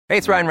Hey,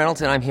 it's Ryan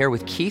Reynolds, and I'm here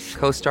with Keith,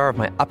 co-star of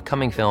my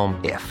upcoming film,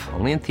 If,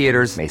 only in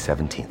theaters May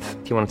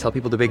 17th. Do you want to tell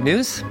people the big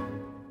news?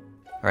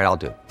 All right, I'll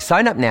do it.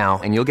 Sign up now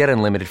and you'll get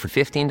unlimited for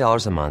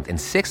 $15 a month and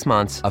 6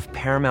 months of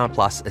Paramount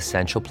Plus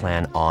Essential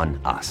Plan on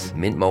us.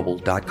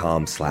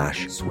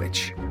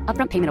 MintMobile.com/switch.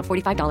 Upfront payment of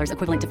 $45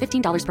 equivalent to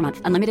 $15 per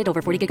month. Unlimited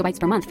over 40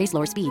 gigabytes per month. Face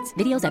lower speeds.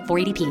 Videos at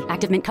 480p.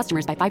 Active Mint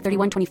customers by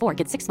 531.24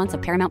 get 6 months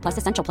of Paramount Plus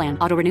Essential Plan.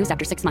 Auto renews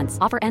after 6 months.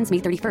 Offer ends May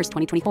 31st,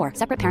 2024.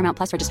 Separate Paramount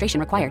Plus registration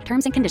required.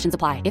 Terms and conditions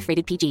apply if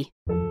rated PG.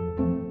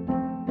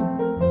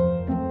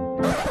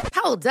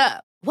 Hold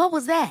up. What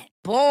was that?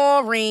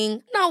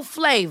 Boring. No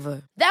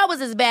flavor. That was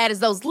as bad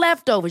as those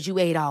leftovers you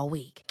ate all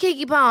week.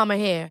 Keke Palmer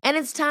here, and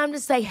it's time to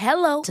say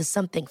hello to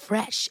something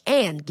fresh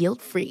and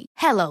guilt-free.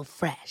 Hello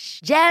Fresh.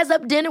 Jazz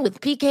up dinner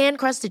with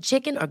pecan-crusted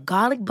chicken or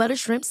garlic butter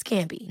shrimp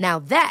scampi. Now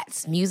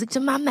that's music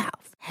to my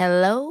mouth.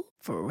 Hello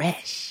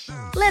Fresh.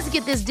 Let's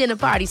get this dinner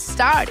party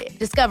started.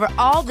 Discover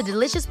all the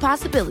delicious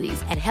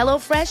possibilities at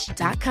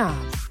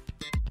hellofresh.com.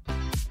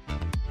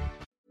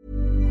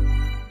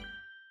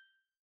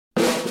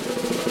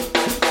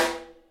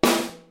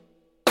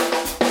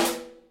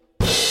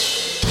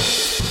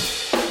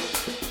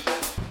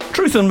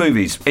 Truth and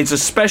Movies. It's a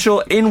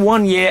special in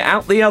one year,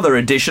 out the other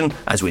edition.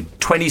 As with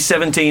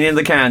 2017 in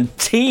the can,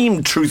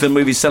 Team Truth and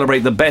Movies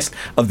celebrate the best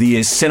of the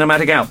year's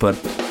cinematic output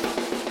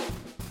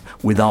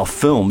with our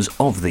films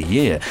of the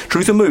year.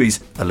 Truth and Movies,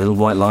 a Little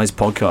White Lies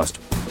podcast.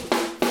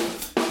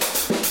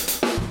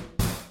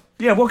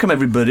 Yeah, welcome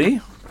everybody.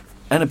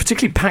 And a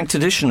particularly packed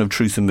edition of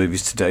Truth and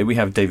Movies today. We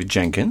have David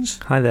Jenkins.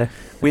 Hi there.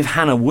 We have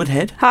Hannah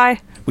Woodhead. Hi.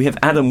 We have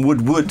Adam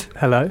Woodward.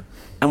 Hello.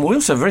 And we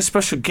also have a very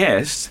special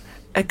guest,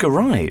 Edgar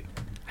Wright.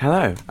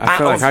 Hello. I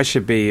feel like I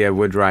should be a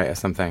Woodwright or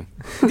something.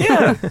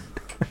 Yeah,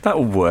 that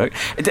will work.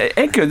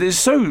 Edgar, it's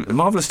so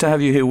marvellous to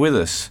have you here with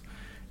us,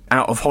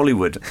 out of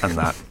Hollywood and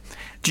that.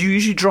 Do you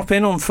usually drop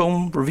in on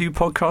film review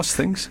podcast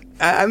things?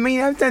 I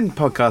mean, I've done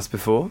podcasts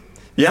before.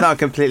 Yeah? It's not a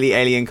completely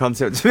alien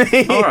concept to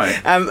me. All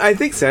right. I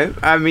think so.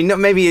 I mean, not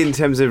maybe in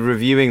terms of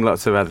reviewing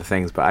lots of other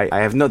things, but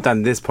I have not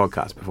done this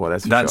podcast before,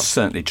 that's for That's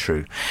sure. certainly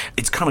true.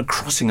 It's kind of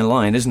crossing a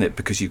line, isn't it?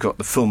 Because you've got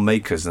the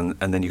filmmakers and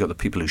then you've got the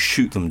people who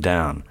shoot them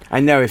down. I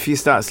know, if you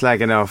start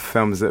slagging off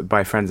films that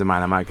by friends of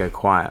mine, I might go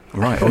quiet.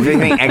 Right. If you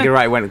think Edgar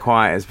Wright went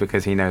quiet, it's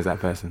because he knows that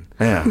person.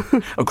 Yeah.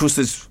 Of course,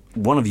 there's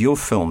one of your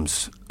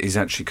films is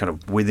actually kind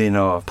of within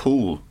our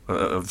pool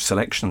of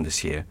selection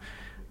this year.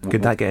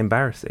 Could that get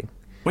embarrassing?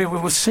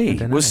 We'll see.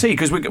 We'll see,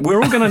 because we're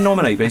all going to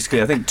nominate,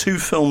 basically, I think, 2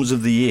 films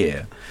of the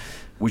year,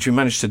 which we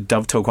managed to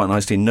dovetail quite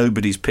nicely.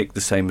 Nobody's picked the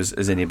same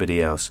as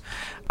anybody else.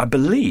 I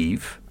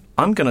believe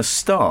I'm going to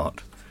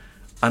start,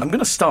 and I'm going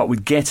to start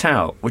with Get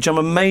Out, which I'm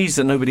amazed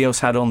that nobody else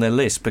had on their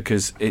list,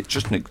 because it's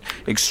just an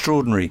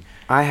extraordinary...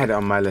 I had it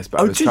on my list, but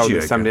I was did told you,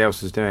 that somebody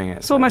else was doing it.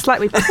 It's almost like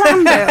we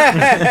planned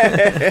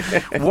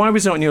it. Why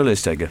was it on your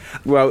list, Edgar?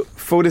 Well,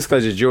 full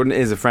disclosure, Jordan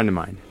is a friend of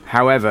mine.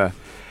 However,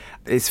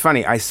 it's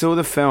funny, I saw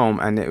the film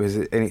and it was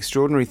an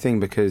extraordinary thing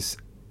because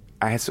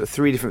I had sort of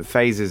 3 different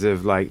phases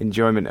of like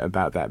enjoyment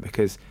about that,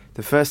 because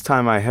the first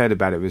time I heard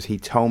about it was he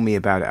told me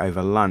about it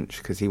over lunch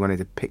because he wanted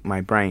to pick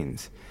my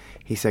brains.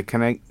 He said,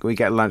 can we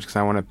get lunch because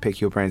I want to pick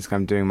your brains because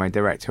I'm doing my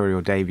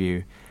directorial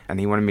debut, and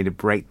he wanted me to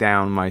break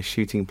down my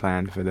shooting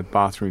plan for the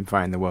bathroom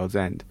fight in The World's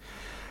End,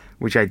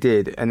 which I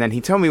did. And then he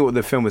told me what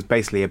the film was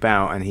basically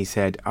about, and he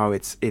said, oh,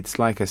 it's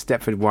like a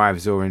Stepford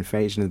Wives or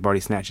Invasion of the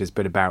Body Snatchers,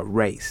 but about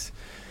race.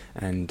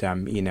 And,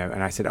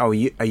 and I said, oh, are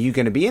you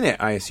going to be in it?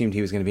 I assumed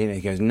he was going to be in it.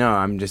 He goes, no,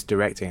 I'm just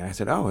directing. And I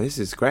said, oh, this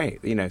is great.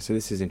 So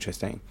this is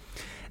interesting.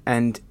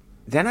 And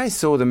then I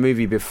saw the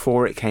movie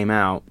before it came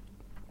out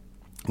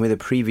with a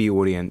preview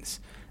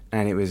audience,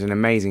 and it was an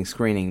amazing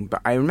screening.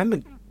 But I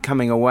remember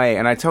coming away,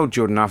 and I told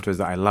Jordan afterwards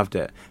that I loved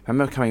it. I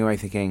remember coming away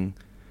thinking,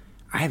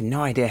 I have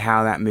no idea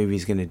how that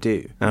movie's going to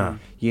do.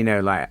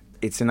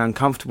 It's an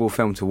uncomfortable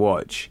film to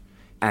watch.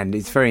 And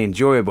it's very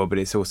enjoyable, but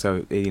it's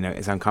also,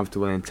 it's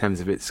uncomfortable in terms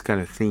of its kind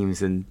of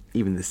themes and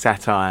even the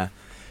satire.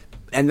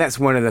 And that's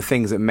one of the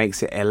things that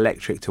makes it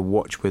electric to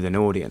watch with an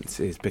audience,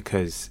 is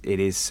because it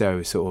is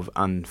so sort of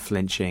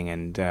unflinching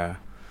and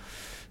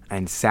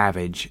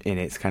savage in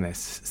its kind of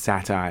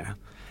satire.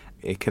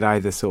 It could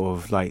either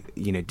sort of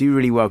do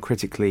really well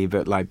critically,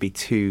 but be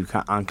too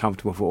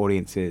uncomfortable for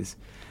audiences,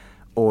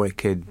 or it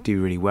could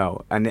do really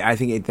well. And I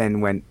think it then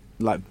went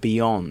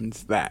beyond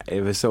that.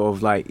 It was sort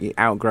of it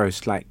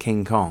outgrossed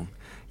King Kong.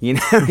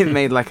 It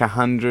made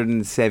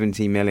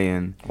 170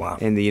 million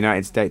in the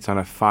United States on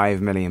a 5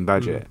 million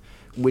budget,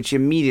 which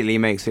immediately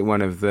makes it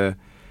one of the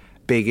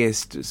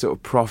biggest sort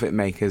of profit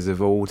makers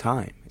of all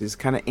time. It's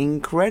kind of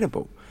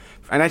incredible.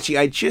 And actually,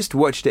 I just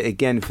watched it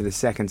again for the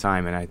second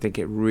time, and I think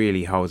it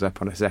really holds up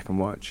on a second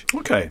watch.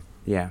 Okay.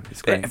 Yeah,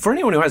 it's great. For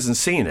anyone who hasn't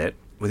seen it,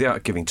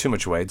 without giving too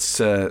much away,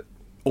 it's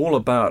all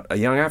about a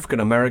young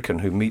African-American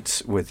who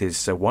meets with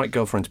his white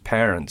girlfriend's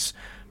parents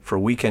for a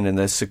weekend in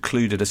their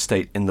secluded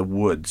estate in the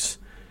woods.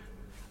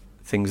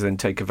 Things then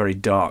take a very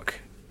dark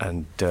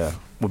and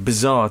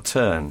bizarre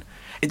turn.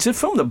 It's a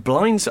film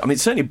that it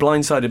certainly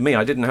blindsided me.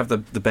 I didn't have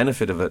the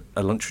benefit of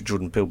a lunch with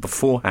Jordan Peele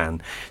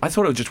beforehand. I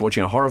thought I was just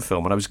watching a horror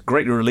film, and I was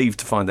greatly relieved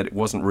to find that it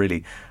wasn't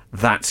really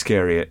that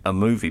scary a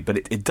movie. But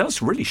it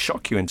does really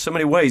shock you in so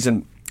many ways.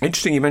 And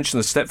interesting you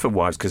mentioned the Stepford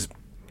Wives, because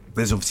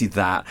there's obviously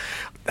that.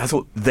 I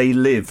thought They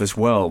Live as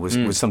well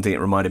was something it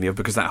reminded me of,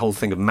 because that whole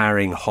thing of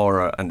marrying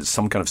horror and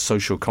some kind of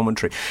social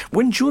commentary.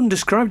 When Jordan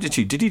described it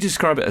to you, did he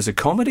describe it as a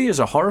comedy, as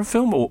a horror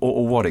film, or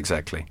what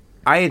exactly?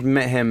 I had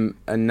met him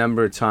a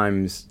number of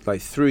times, like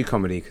through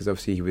comedy, because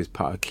obviously he was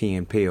part of Key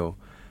and Peele,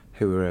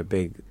 who were a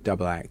big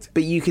double act.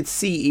 But you could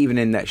see even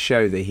in that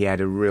show that he had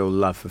a real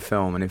love for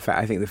film. And in fact,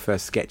 I think the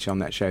first sketch on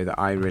that show that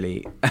I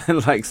really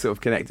sort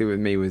of connected with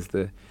me was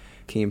the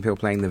Key and Peele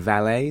playing the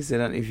valets. I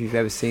don't know if you've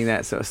ever seen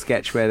that sort of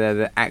sketch where they're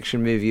the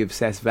action movie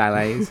obsessed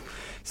valets.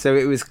 So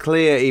it was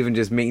clear, even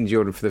just meeting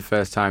Jordan for the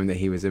first time, that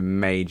he was a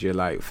major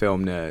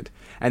film nerd.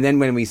 And then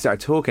when we started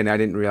talking, I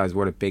didn't realise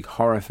what a big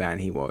horror fan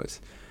he was.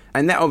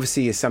 And that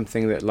obviously is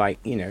something that,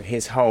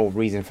 his whole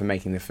reason for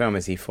making the film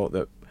is he thought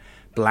that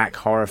black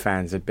horror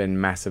fans had been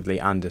massively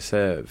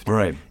underserved,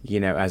 right?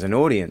 As an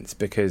audience,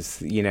 because,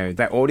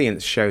 that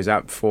audience shows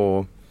up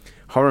for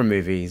horror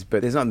movies,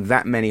 but there's not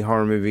that many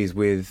horror movies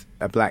with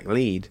a black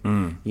lead.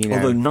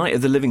 Although Night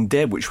of the Living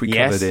Dead, which we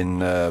covered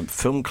in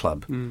Film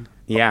Club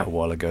a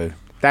while ago.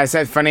 That's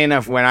funny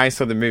enough, when I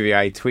saw the movie,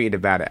 I tweeted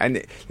about it.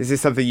 And this is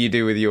something you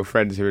do with your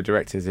friends who are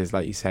directors, is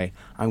like you say,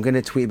 I'm going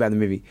to tweet about the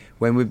movie.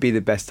 When would be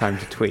the best time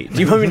to tweet? Do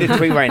you want me to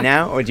tweet right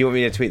now, or do you want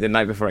me to tweet the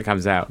night before it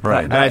comes out?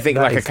 Right. And I think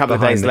a couple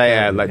of days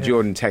later,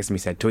 Jordan texted me,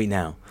 said, tweet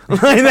now. Like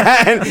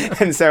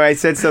that. And so I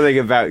said something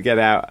about Get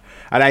Out.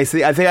 And I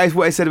think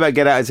what I said about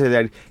Get Out, I said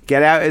that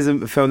Get Out is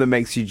a film that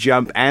makes you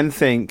jump and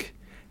think.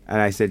 And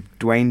I said,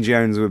 Dwayne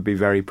Jones would be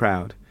very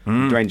proud.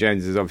 Dwayne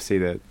Jones is obviously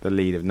the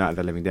lead of Night of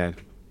the Living Dead.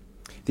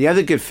 The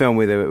other good film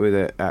with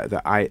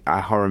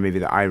a horror movie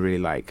that I really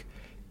like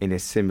in a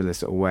similar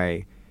sort of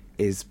way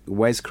is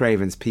Wes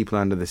Craven's People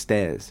Under the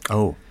Stairs.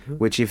 Oh.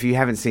 Which, if you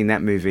haven't seen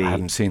that movie... I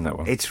haven't seen that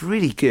one. It's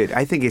really good.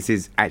 I think it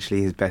is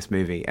actually his best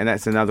movie. And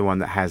that's another one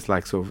that has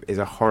is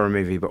a horror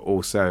movie but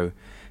also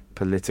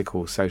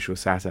political, social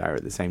satire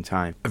at the same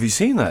time. Have you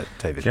seen that,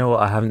 David? Do you know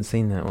what? I haven't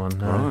seen that one.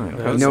 No.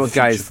 Right. You know what,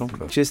 guys?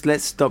 Just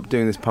let's stop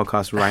doing this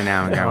podcast right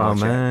now and go watch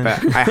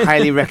it. But I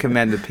highly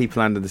recommend The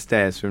People Under the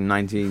Stairs from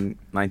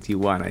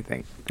 1991, I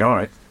think. All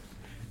right.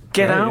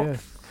 Get Out.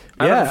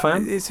 Yeah,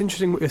 it's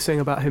interesting what you're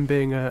saying about him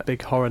being a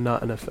big horror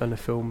nut and a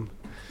film,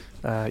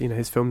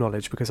 his film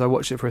knowledge, because I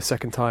watched it for a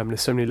second time and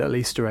there's so many little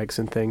Easter eggs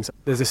and things.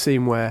 There's a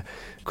scene where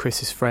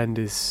Chris's friend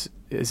is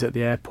at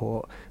the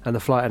airport and the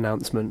flight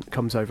announcement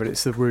comes over and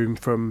it's the room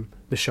from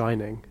The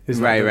Shining.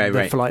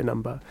 The flight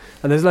number.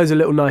 And there's loads of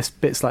little nice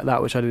bits like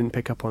that which I didn't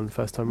pick up on the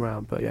first time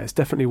round. But yeah, it's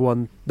definitely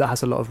one that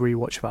has a lot of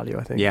rewatch value,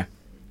 I think. Yeah.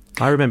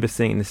 I remember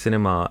seeing it in the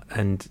cinema,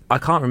 and I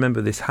can't remember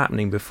this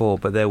happening before,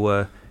 but there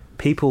were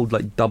people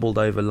doubled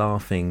over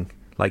laughing,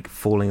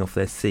 falling off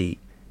their seat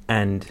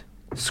and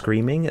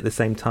screaming at the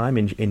same time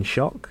in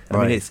shock.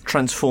 I mean, it's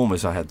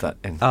Transformers. I had that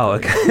in. Oh,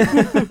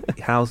 okay.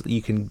 How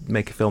you can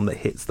make a film that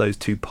hits those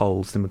two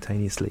poles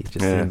simultaneously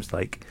just seems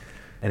like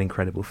an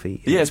incredible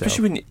feat. Yeah,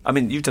 especially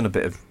when you've done a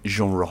bit of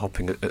genre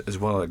hopping as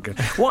well.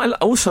 What I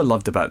also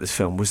loved about this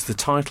film was the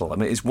title. I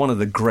mean, it's one of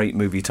the great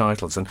movie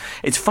titles, and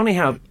it's funny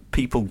how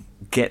people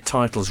get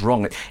titles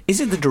wrong. Is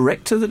it the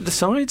director that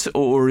decides,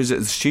 or is it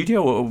the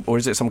studio, or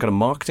is it some kind of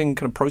marketing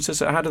kind of process?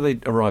 How do they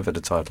arrive at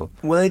a title?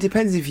 Well, it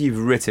depends if you've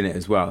written it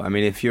as well. I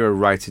mean, if you're a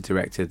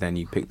writer-director, then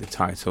you pick the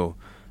title.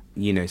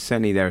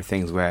 Certainly there are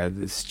things where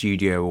the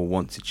studio will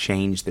want to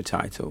change the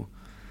title.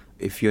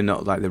 If you're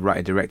not the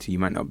writer-director, you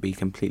might not be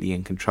completely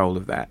in control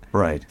of that.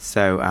 Right.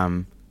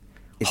 So,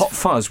 Hot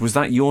Fuzz, was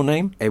that your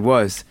name? It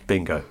was.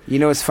 Bingo. You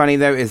know what's funny,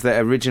 though, is that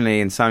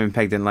originally, and Simon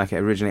Pegg didn't like it,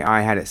 originally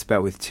I had it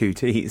spelled with 2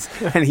 T's,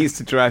 and he used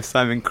to drive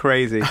Simon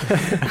crazy.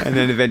 And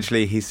then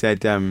eventually he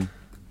said,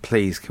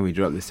 please, can we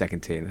drop the second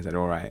T? And I said,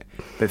 all right.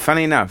 But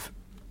funny enough,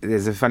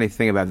 there's a funny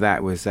thing about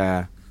that was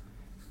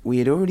we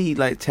had already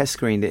test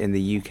screened it in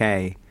the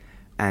UK,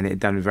 and it had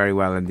done very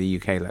well in the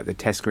UK, the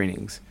test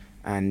screenings.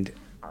 And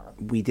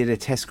we did a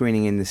test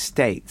screening in the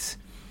States,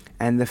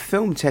 and the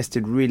film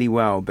tested really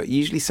well, but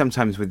usually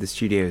sometimes with the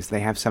studios, they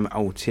have some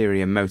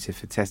ulterior motive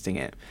for testing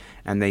it,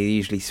 and they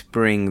usually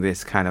spring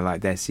this kind of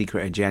their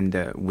secret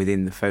agenda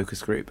within the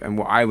focus group. And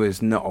what I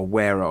was not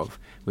aware of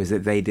was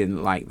that they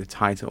didn't like the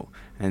title,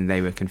 and they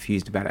were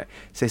confused about it.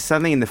 So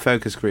suddenly in the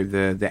focus group,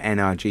 the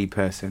NRG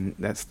person,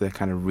 that's the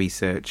kind of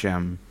research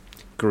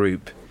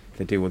group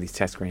that do all these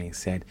test screenings,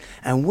 said,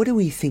 and what do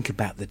we think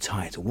about the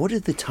title? What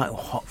did the title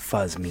Hot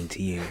Fuzz mean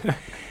to you?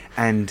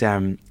 And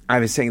I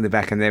was sitting in the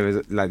back, and there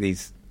was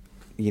these,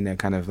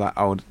 kind of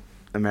old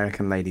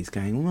American ladies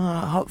going,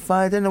 well, Hot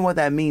Fuzz, I don't know what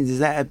that means. Is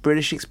that a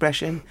British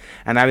expression?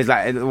 And I was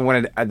at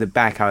the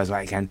back, I was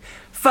and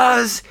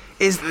fuzz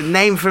is the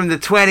name from the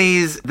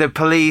 20s. The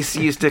police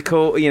used to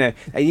call, and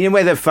you know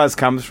where the fuzz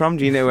comes from?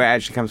 Do you know where it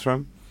actually comes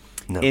from?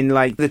 No. In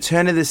the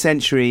turn of the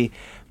century,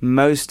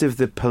 most of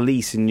the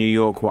police in New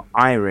York were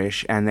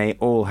Irish, and they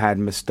all had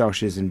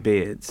moustaches and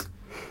beards.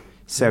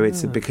 So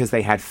it's because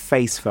they had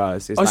face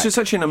fuzz. So it's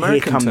actually an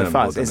American here come term. The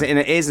fuzz.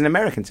 It is an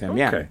American term,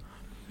 yeah. Okay.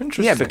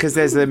 Interesting. Yeah, because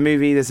there's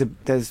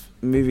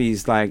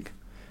movies like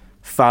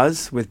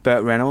Fuzz with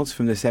Burt Reynolds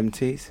from the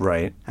 70s.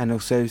 Right. And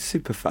also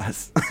Super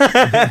Fuzz.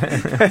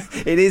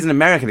 It is an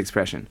American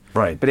expression.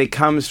 Right. But it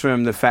comes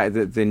from the fact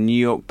that the New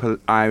York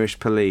Irish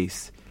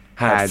police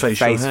had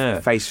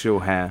facial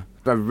hair.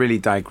 I've really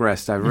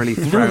digressed. I've really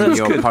thrown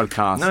your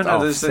podcast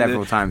off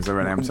several times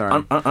already. I'm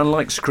sorry.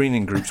 Unlike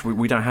screening groups,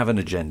 we don't have an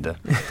agenda.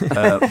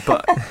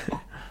 But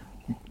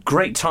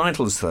great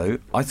titles, though.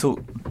 I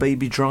thought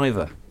Baby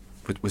Driver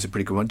was a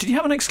pretty good one. Did you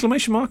have an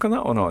exclamation mark on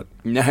that or not?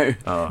 No.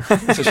 Oh,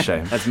 it's a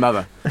shame. That's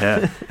Mother.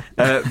 Yeah.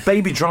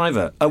 Baby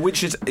Driver,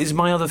 which is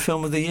my other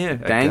film of the year.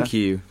 Thank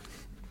you.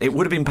 It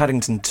would have been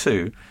Paddington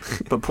 2,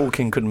 but Paul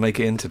King couldn't make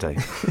it in today.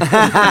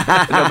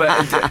 No,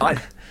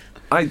 but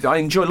I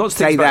enjoy lots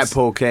of things. Say that,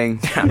 Paul King.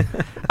 Yeah.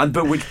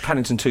 But with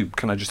Paddington 2,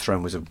 can I just throw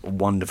in, was a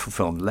wonderful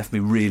film. Left me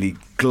really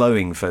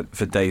glowing for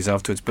days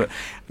afterwards. But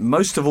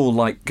most of all,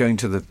 like going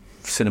to the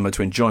cinema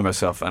to enjoy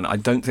myself. And I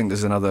don't think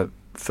there's another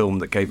film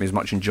that gave me as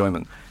much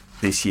enjoyment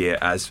this year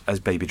as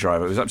Baby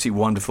Driver. It was absolutely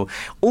wonderful.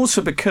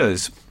 Also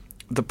because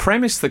the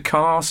premise, the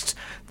cast,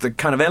 the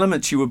kind of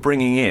elements you were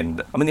bringing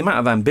in, I mean, the amount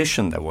of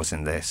ambition there was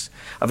in this,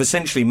 of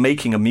essentially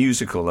making a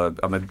musical.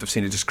 I've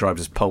seen it described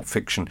as Pulp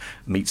Fiction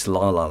meets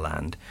La La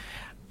Land.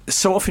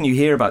 So often you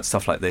hear about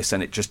stuff like this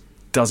and it just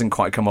doesn't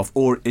quite come off,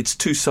 or it's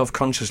too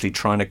self-consciously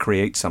trying to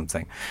create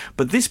something.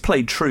 But this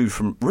played true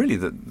from really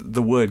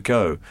the word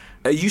go.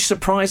 Are you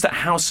surprised at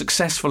how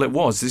successful it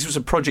was? This was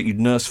a project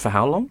you'd nursed for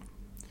how long?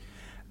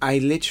 I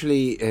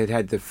literally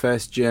had the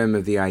first germ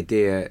of the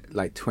idea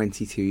like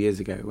 22 years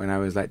ago when I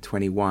was like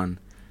 21.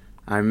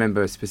 I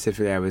remember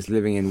specifically I was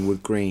living in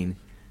Wood Green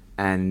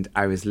and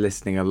I was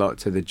listening a lot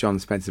to the John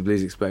Spencer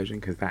Blues Explosion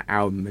because that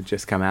album had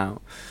just come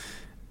out.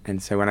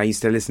 And so when I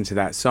used to listen to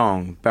that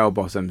song, Bell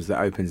Bottoms, that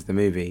opens the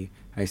movie,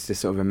 I used to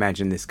sort of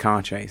imagine this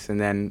car chase. And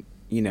then,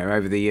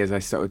 over the years, I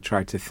sort of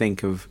tried to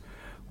think of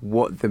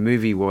what the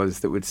movie was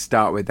that would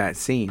start with that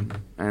scene.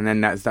 And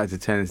then that started to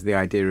turn into the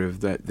idea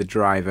of the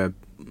driver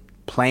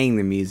playing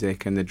the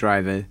music and the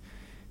driver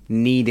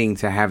needing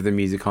to have the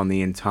music on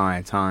the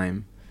entire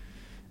time.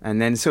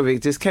 And then sort of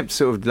it just kept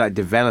sort of like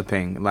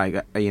developing,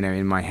 like,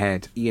 in my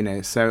head,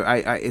 So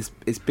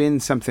it's been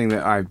something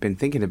that I've been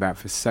thinking about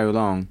for so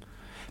long.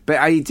 But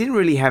I didn't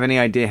really have any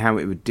idea how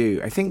it would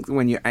do. I think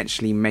when you're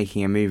actually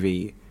making a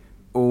movie,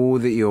 all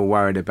that you're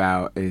worried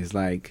about is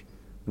like,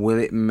 will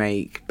it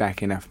make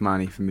back enough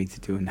money for me to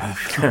do another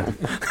film?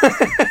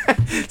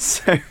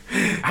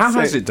 How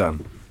has it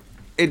done?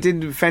 It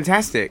did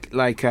fantastic.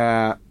 Like,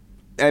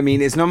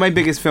 it's not my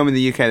biggest film in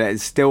the UK. That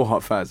is still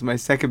Hot Fuzz, my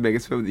second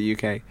biggest film in the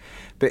UK.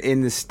 But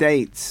in the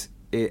States,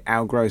 it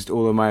outgrossed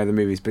all of my other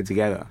movies put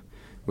together,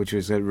 which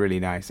was really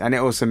nice. And it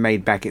also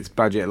made back its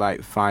budget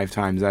like 5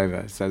 times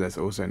over, so that's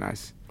also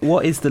nice.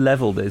 What is the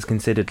level that is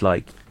considered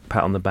like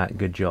pat on the back,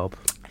 good job?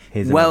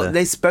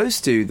 They're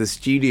supposed to, the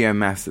studio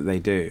maths that they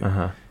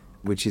do,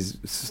 which is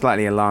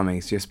slightly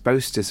alarming. So you're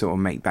supposed to sort of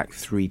make back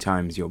 3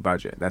 times your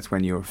budget. That's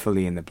when you're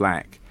fully in the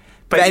black.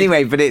 But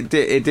anyway, it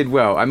did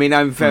well. I mean,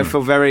 I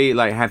feel very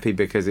like happy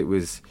because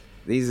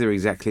these are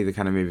exactly the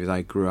kind of movies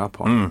I grew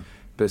up on.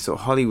 But sort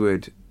of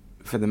Hollywood,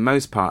 for the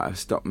most part, have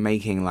stopped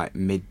making like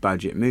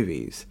mid-budget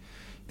movies.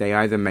 They're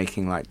either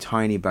making like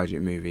tiny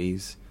budget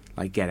movies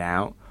like Get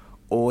Out,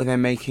 or they're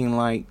making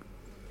like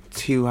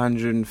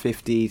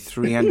 250,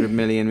 300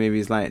 million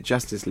movies like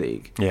Justice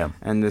League. Yeah.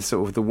 And the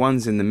sort of the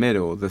ones in the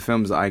middle, the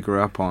films that I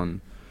grew up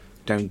on,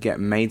 don't get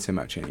made so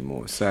much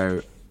anymore.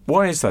 So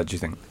why is that, do you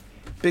think?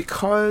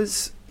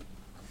 Because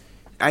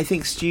I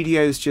think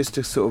studios just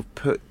to sort of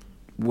put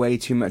way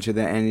too much of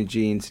their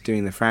energy into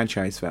doing the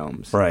franchise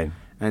films. Right.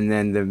 And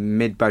then the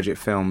mid-budget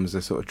films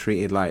are sort of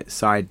treated like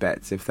side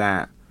bets, if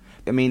that.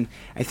 I mean,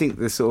 I think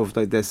there's sort of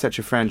like there's such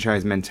a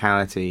franchise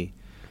mentality,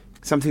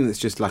 something that's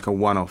just like a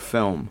one-off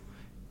film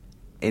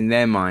in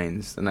their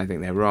minds, and I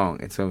think they're wrong.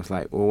 It's almost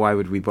like, well, why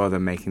would we bother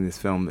making this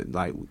film that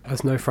like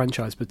has no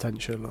franchise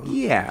potential?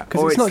 Yeah,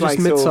 because it's not just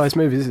mid-sized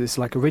movies; it's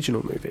like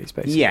original movies,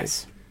 basically.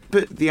 Yes,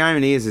 but the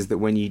irony is that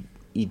when you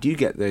do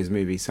get those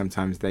movies,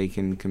 sometimes they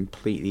can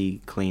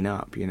completely clean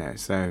up,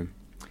 So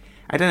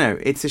I don't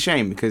know. It's a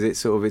shame because it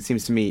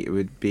seems to me it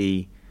would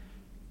be,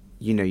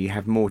 you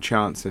have more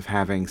chance of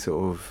having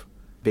sort of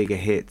bigger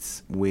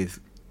hits with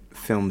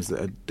films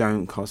that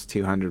don't cost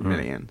 200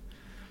 million.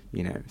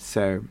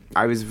 So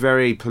I was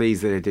very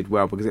pleased that it did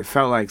well because it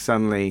felt like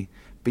suddenly,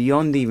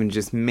 beyond even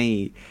just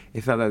me,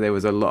 it felt like there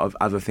was a lot of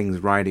other things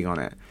riding on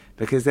it.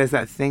 Because there's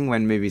that thing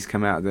when movies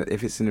come out that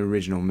if it's an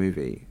original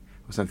movie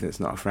or something that's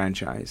not a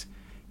franchise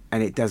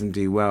and it doesn't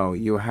do well,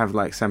 you'll have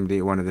like somebody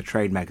at one of the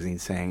trade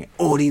magazines saying,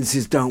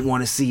 audiences don't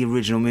want to see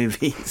original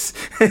movies.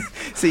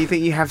 So you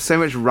think you have so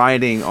much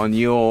riding on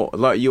your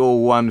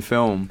one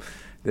film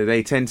that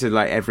they tend to,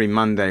 like, every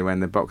Monday when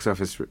the box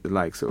office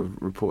like sort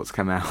of reports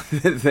come out,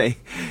 they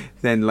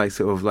then like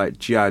sort of like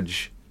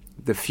judge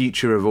the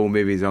future of all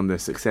movies on the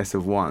success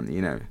of one.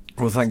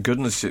 Well, thank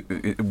goodness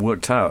it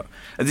worked out.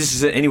 And this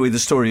is anyway the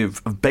story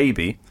of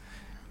Baby,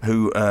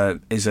 who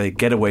is a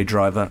getaway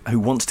driver who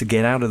wants to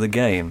get out of the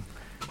game,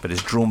 but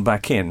is drawn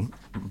back in,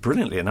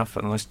 brilliantly enough,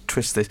 a nice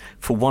twist this,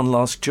 for one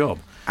last job.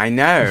 I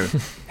know.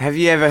 Have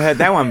you ever heard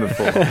that one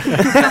before?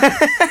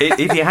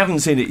 If you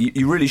haven't seen it,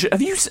 you really should.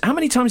 How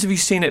many times have you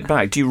seen it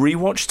back? Do you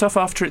rewatch stuff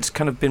after it's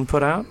kind of been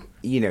put out?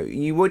 You know,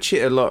 you watch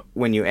it a lot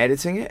when you're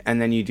editing it, and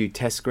then you do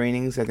test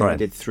screenings. I think I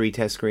did 3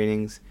 test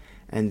screenings.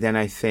 And then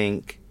I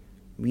think,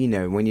 you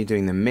know, when you're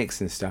doing the mix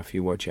and stuff,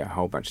 you watch it a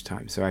whole bunch of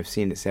times. So I've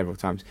seen it several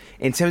times.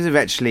 In terms of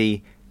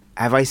actually,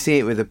 have I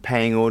seen it with a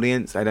paying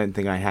audience? I don't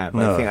think I have.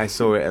 No. I think I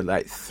saw it at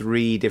like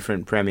 3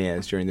 different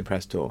premieres during the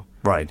press tour.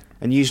 Right.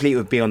 And usually it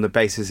would be on the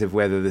basis of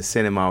whether the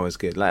cinema was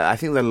good. Like, I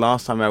think the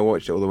last time I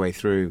watched it all the way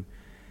through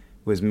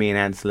was me and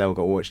Ansel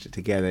Elgort watched it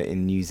together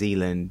in New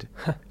Zealand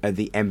at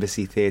the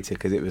Embassy Theatre,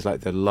 because it was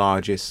like the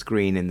largest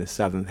screen in the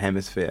Southern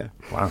Hemisphere.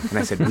 Wow. And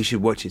I said, we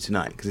should watch it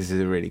tonight because this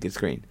is a really good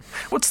screen.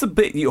 What's the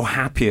bit you're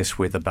happiest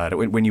with about it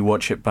when you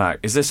watch it back?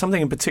 Is there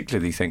something in particular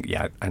that you think,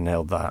 yeah, I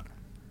nailed that?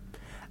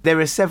 There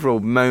are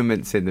several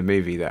moments in the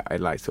movie that I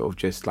like, sort of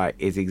just like,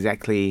 is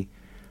exactly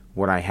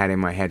what I had in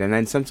my head. And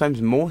then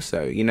sometimes more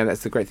so. You know,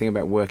 that's the great thing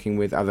about working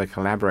with other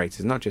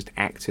collaborators, not just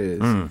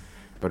actors,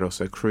 but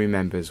also crew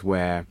members,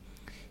 where,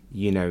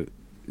 you know,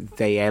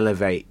 they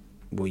elevate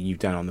what you've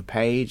done on the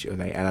page, or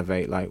they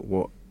elevate like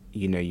what,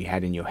 you know, you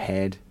had in your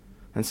head.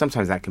 And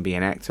sometimes that can be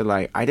an actor.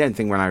 Like, I don't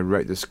think when I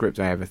wrote the script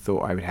I ever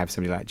thought I would have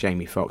somebody like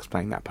Jamie Foxx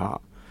playing that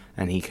part,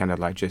 and he kind of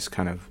like just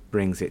kind of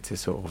brings it to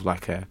sort of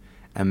like a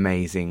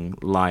amazing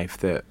life,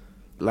 that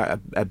like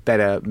a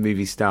better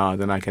movie star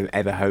than I could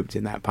ever hoped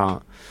in that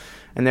part.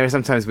 And there are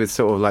sometimes with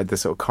sort of like the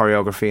sort of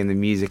choreography and the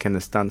music and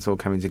the stunts all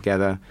coming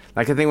together.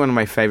 Like, I think one of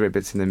my favourite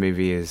bits in the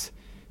movie is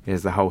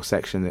the whole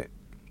section that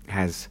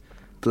has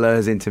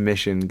Blur's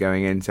intermission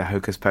going into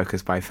Hocus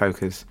Pocus by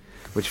Focus,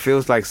 which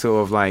feels like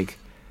sort of like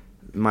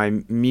my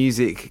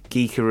music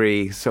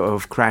geekery sort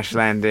of crash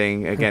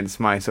landing against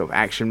my sort of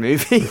action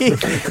movie.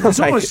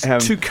 There's almost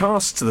 2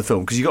 casts to the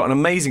film, because you've got an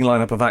amazing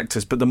lineup of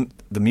actors, but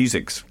the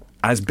music's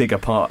as big a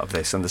part of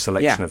this, and the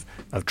selection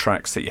of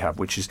tracks that you have,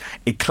 which is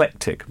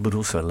eclectic but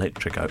also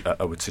electric,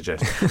 I would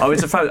suggest.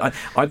 It's a fact.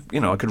 I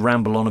could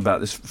ramble on about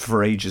this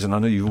for ages, and I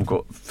know you've all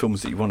got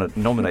films that you want to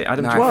nominate.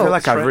 Adam, I feel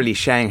like I've really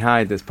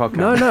shanghaied this podcast.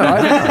 No,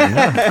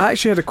 I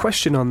actually had a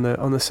question on the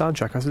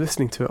soundtrack. I was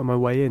listening to it on my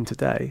way in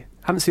today.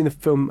 I haven't seen the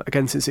film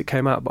again since it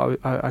came out, but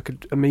I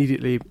could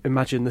immediately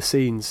imagine the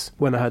scenes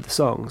when I heard the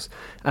songs.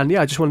 And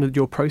yeah, I just wondered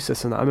your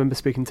process on that. I remember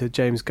speaking to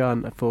James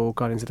Gunn for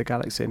Guardians of the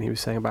Galaxy, and he was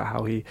saying about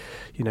how he,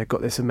 you know,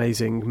 got this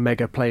amazing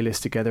mega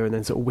playlist together and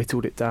then sort of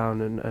whittled it down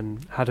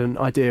and had an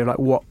idea of like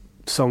what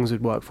songs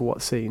would work for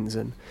what scenes.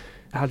 And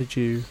how did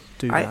you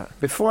do that?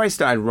 Before I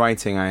started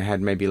writing, I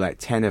had maybe like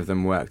 10 of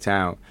them worked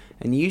out.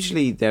 And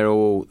usually they're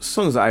all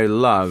songs that I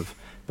love,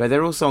 but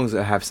they're all songs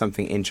that have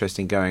something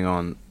interesting going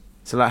on.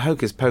 So like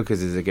Hocus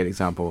Pocus is a good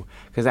example,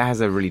 because that has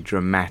a really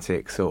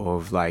dramatic sort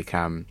of like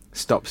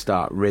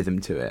stop-start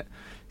rhythm to it.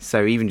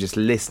 So even just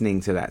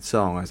listening to that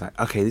song, I was like,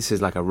 okay, this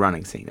is like a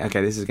running scene. Okay,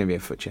 this is going to be a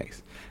foot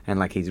chase. And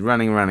like he's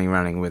running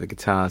with the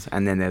guitars,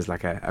 and then there's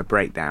like a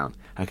breakdown.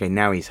 Okay,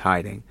 now he's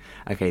hiding.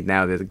 Okay,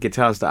 now the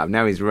guitar start up,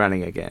 now he's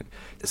running again.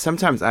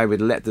 Sometimes I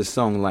would let the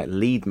song like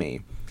lead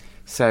me.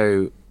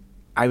 So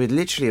I would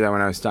literally, like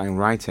when I was starting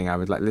writing, I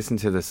would like listen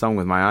to the song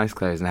with my eyes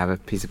closed and have a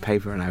piece of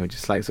paper, and I would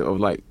just like sort of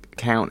like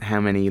count how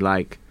many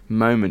like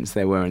moments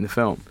there were in the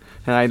film.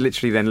 And I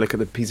literally then look at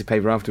the piece of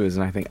paper afterwards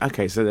and I think,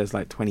 okay, so there's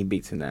like 20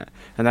 beats in there.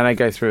 And then I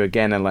go through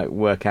again and like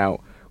work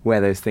out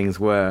where those things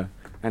were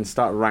and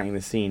start writing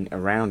the scene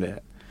around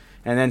it.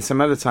 And then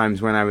some other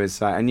times when I was,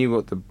 I knew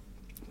what the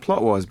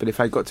plot was, but if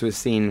I got to a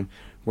scene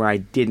where I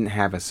didn't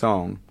have a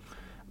song,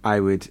 I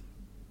would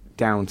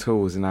down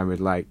tools and I would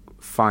like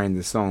find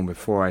the song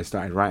before I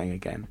started writing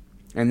again.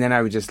 And then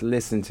I would just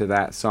listen to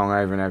that song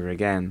over and over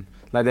again.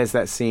 Like there's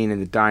that scene in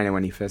the diner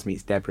when he first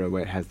meets Deborah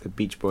where it has the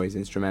Beach Boys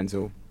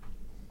instrumental,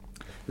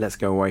 Let's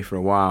Go Away for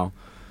a While.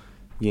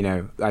 You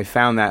know, I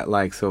found that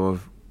like sort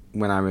of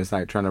when I was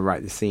like trying to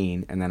write the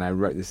scene, and then I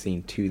wrote the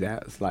scene to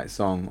that like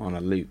song on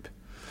a loop.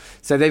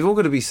 So they've all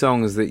got to be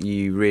songs that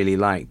you really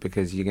like,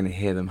 because you're going to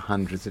hear them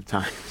hundreds of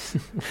times.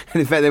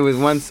 And in fact, there was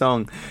one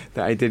song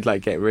that I did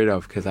like get rid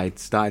of because I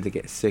started to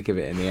get sick of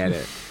it in the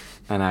edit.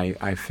 And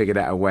I figured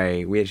out a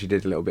way. We actually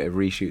did a little bit of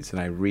reshoots, and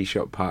I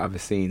reshot part of a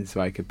scene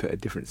so I could put a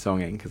different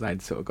song in, because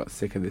I'd sort of got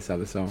sick of this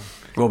other song.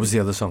 What was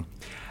the other song?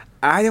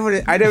 I don't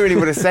really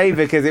want to say,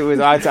 because it was.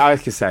 I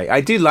could say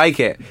I do like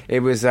it. It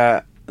was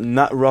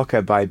Nut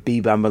Rocker by B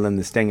Bumble and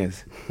the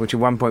Stingers, which at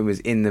one point was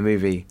in the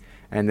movie,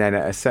 and then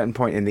at a certain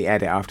point in the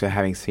edit, after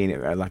having seen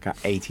it like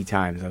 80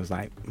 times, I was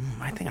like,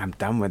 I think I'm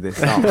done with this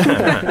song.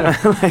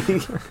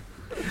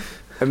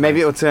 Like, maybe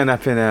it'll turn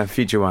up in a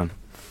future one.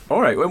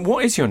 All right. Well,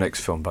 what is your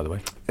next film, by the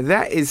way?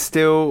 That is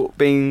still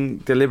being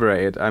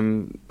deliberated.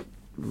 I'm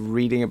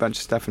reading a bunch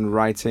of stuff and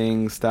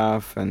writing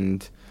stuff,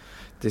 and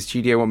the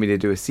studio want me to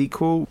do a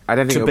sequel. I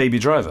don't think to Baby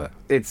Driver.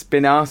 It's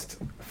been asked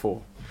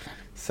for,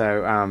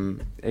 so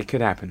it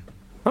could happen.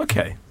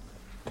 Okay.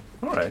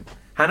 All right.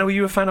 Hannah, were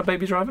you a fan of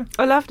Baby Driver?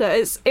 I loved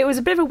it. It was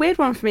a bit of a weird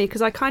one for me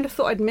because I kind of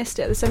thought I'd missed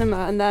it at the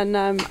cinema, and then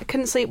I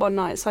couldn't sleep one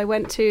night, so I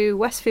went to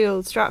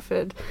Westfield,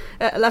 Stratford,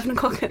 at 11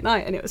 o'clock at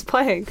night, and it was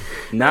playing.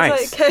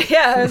 Nice.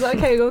 I was like,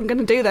 okay, well, I'm going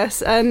to do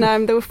this. And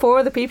there were 4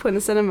 other people in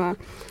the cinema,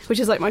 which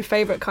is like my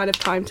favourite kind of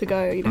time to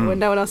go, you know, when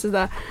no one else is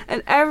there.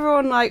 And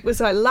everyone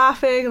was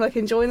laughing,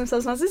 enjoying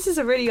themselves. And I was, this is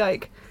a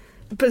really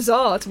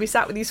bizarre to be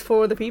sat with these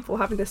 4 other people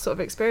having this sort of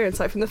experience.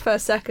 From the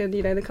first second,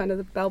 you know,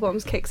 the bell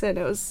bombs kicks in.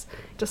 It was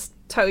just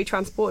totally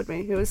transported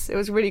me. It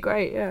was really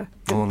great. Yeah.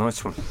 Oh,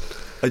 nice one.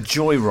 A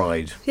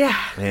joyride.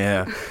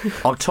 Yeah.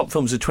 Our top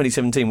films of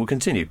 2017 will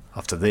continue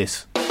after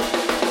this.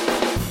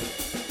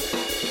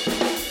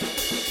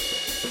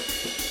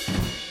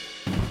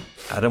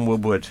 Adam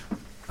Woodward.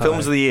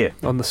 Films of the year.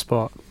 On the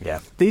spot. Yeah.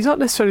 These aren't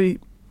necessarily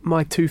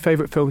my 2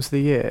 favourite films of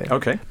the year.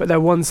 Okay. But they're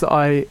ones that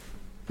I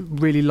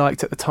really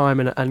liked at the time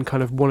and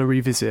kind of want to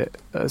revisit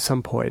at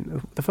some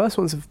point. The first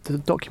one's the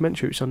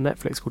documentary which is on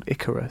Netflix called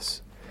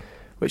Icarus,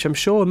 which I'm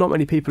sure not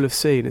many people have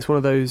seen. It's one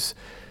of those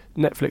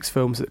Netflix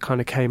films that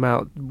kind of came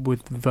out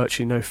with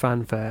virtually no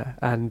fanfare,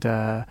 and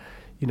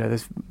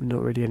there's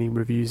not really any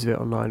reviews of it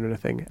online or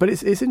anything. But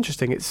it's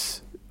interesting.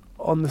 It's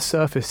on the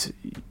surface,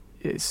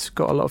 it's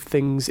got a lot of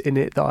things in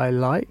it that I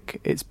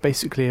like. It's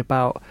basically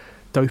about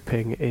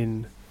doping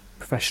in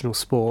professional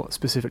sport,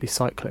 specifically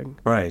cycling.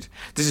 Right.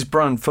 This is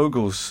Brian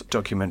Fogel's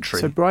documentary.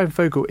 So Brian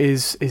Fogel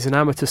is an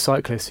amateur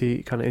cyclist.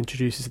 He kind of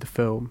introduces the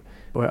film,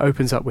 where it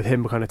opens up with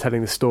him kind of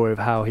telling the story of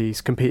how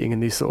he's competing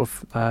in these sort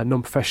of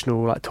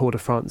non-professional Tour de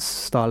France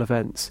style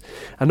events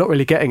and not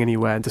really getting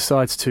anywhere, and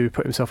decides to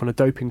put himself on a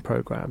doping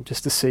program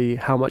just to see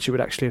how much it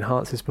would actually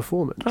enhance his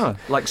performance.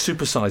 Like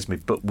Super Size Me,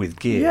 but with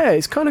gear. Yeah,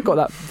 it's kind of got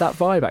that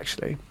vibe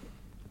actually.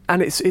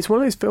 And it's one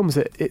of those films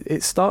that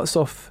it starts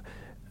off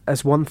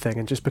as one thing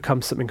and just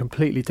becomes something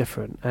completely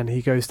different, and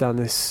he goes down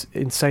this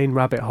insane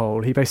rabbit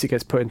hole. He basically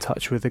gets put in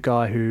touch with a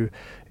guy who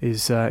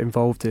is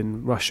involved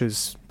in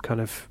Russia's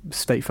kind of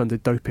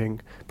state-funded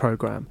doping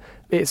program.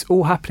 It's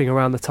all happening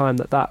around the time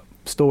that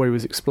story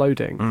was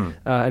exploding,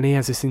 and he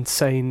has this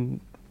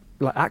insane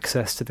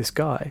access to this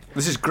guy.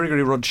 This is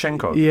Grigory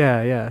Rodchenkov.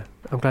 Yeah.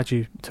 I'm glad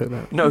you took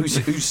that. No,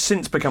 who's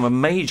since become a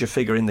major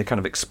figure in the kind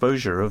of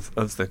exposure of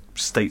the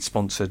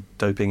state-sponsored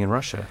doping in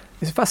Russia.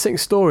 It's a fascinating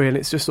story, and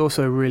it's just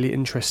also really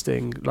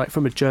interesting,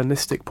 from a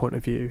journalistic point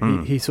of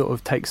view. He sort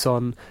of takes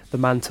on the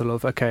mantle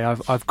of, okay,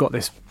 I've got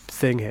this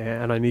thing here,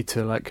 and I need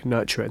to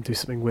nurture it and do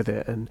something with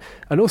it. And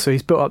also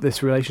he's built up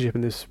this relationship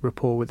and this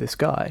rapport with this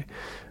guy.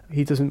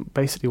 He doesn't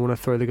basically want to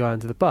throw the guy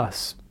under the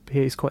bus.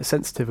 He's quite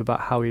sensitive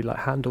about how he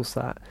handles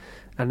that.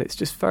 And it's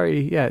just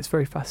it's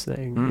very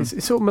fascinating.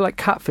 It's sort of like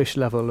Catfish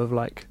level of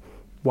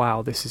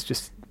wow, this is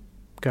just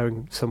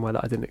going somewhere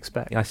that I didn't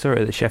expect. I saw it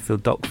at the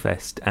Sheffield Doc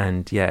Fest,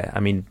 and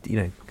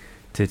to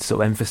sort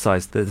of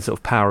emphasise the sort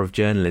of power of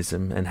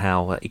journalism and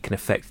how it can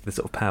affect the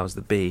sort of powers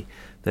that be.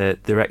 The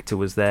director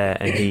was there,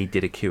 and he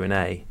did a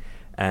Q&A,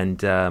 and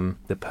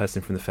the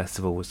person from the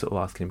festival was sort of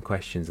asking him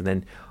questions, and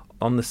then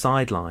on the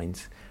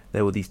sidelines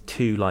there were these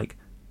 2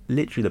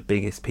 literally the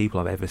biggest people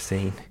I've ever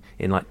seen,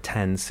 in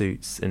tan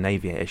suits and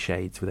aviator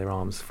shades with their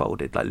arms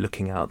folded,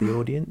 looking out at the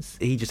audience.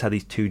 He just had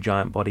these 2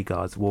 giant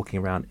bodyguards walking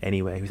around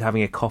anywhere. He was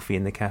having a coffee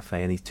in the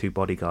cafe, and these 2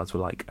 bodyguards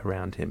were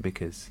around him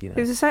because, It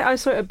was the same. I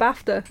saw it at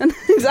BAFTA, and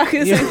exactly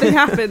the same thing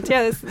happened.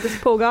 Yeah, this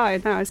poor guy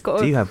now he's got.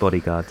 Do you have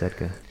bodyguards,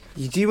 Edgar?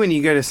 You do when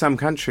you go to some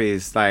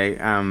countries, that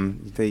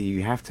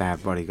you have to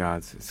have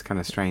bodyguards. It's a kind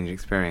of strange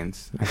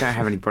experience. I don't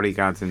have any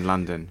bodyguards in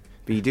London,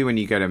 but you do when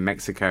you go to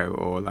Mexico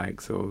or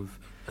sort of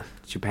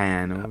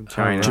Japan or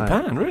China.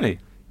 Japan, really?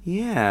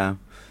 Yeah.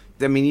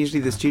 I mean, usually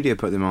the studio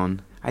put them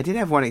on. I did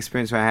have one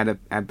experience where I had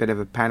a bit of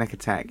a panic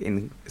attack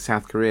in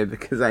South Korea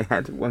because I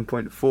had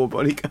 1.4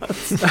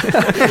 bodyguards.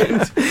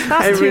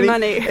 That's too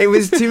many. It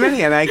was too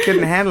many, and I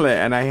couldn't handle it,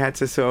 and I had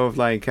to sort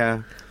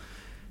of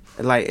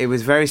it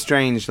was very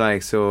strange, I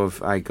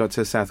got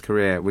to South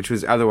Korea, which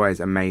was otherwise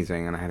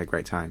amazing, and I had a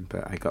great time,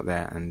 but I got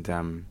there,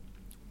 and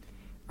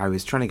I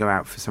was trying to go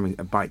out for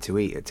a bite to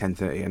eat at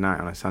 10:30 at night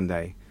on a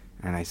Sunday,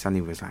 and I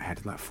suddenly was had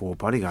 4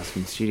 bodyguards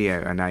from the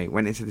studio, and I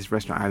went into this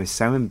restaurant. I was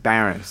so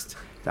embarrassed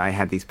that I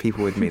had these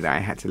people with me that I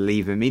had to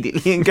leave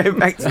immediately and go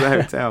back to the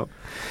hotel.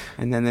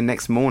 And then the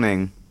next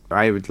morning,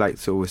 I would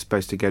was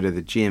supposed to go to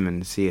the gym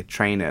and see a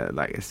trainer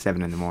at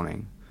 7 in the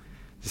morning.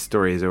 The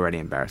story is already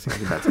embarrassing.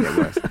 It's about to get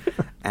worse.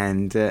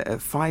 And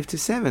at 5 to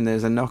 7, there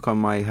was a knock on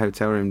my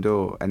hotel room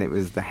door, and it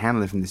was the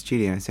handler from the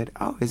studio. I said,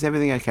 "Oh, is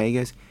everything okay?" He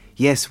goes,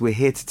 "Yes, we're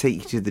here to take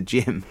you to the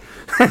gym."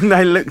 And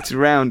I looked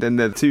around, and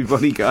the 2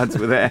 bodyguards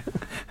were there.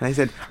 And I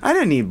said, "I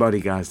don't need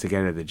bodyguards to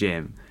go to the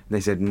gym." And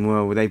they said,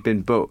 "Well, they've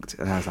been booked."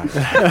 And I was like,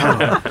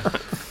 "Oh."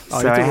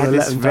 So I had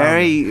this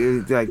very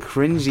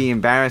cringy,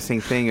 embarrassing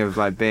thing of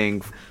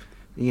being,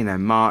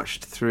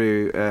 marched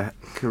through a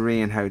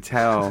Korean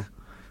hotel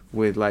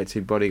with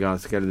 2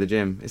 bodyguards to go to the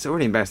gym. It's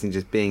already embarrassing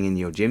just being in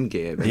your gym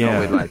gear, but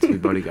not with 2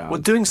 bodyguards.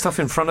 Well, doing stuff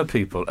in front of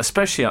people,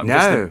 especially up.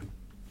 No.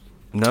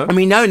 No? I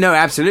mean, no,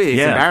 absolutely.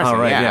 It's embarrassing.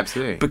 All right, yeah,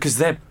 absolutely. Because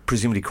they're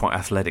presumably quite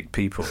athletic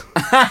people.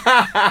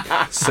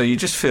 So you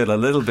just feel a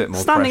little bit more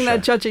Standing there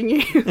pressure. judging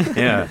you.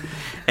 Yeah.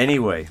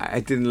 Anyway. I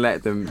didn't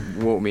let them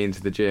walk me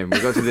into the gym.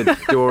 We got to the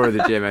door of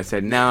the gym. I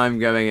said, now I'm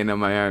going in on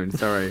my own.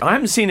 Sorry. I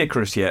haven't seen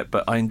Icarus yet,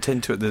 but I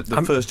intend to at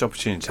the first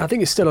opportunity. I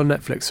think it's still on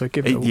Netflix, so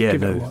give it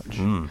a watch.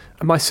 Mm.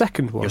 And my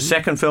second one... Your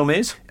second film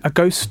is? A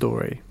Ghost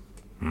Story,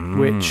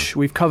 which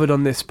we've covered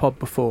on this pod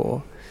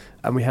before.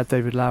 And we had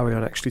David Lowery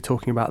on actually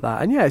talking about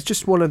that. And yeah, it's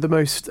just one of the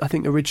most, I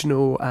think,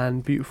 original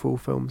and beautiful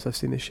films I've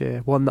seen this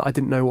year. One that I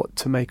didn't know what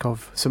to make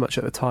of so much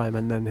at the time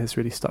and then has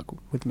really stuck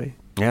with me.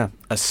 Yeah.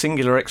 A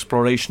singular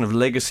exploration of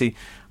legacy,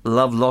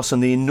 love, loss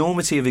and the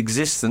enormity of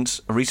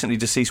existence. A recently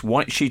deceased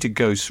white-sheeted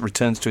ghost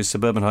returns to his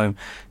suburban home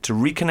to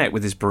reconnect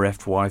with his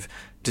bereft wife.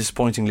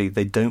 Disappointingly,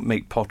 they don't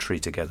make pottery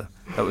together.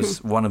 That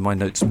was one of my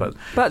notes about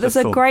But there's the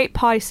a film. great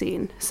pie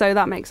scene, so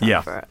that makes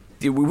up for it.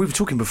 We were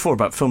talking before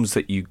about films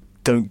that you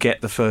don't get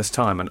the first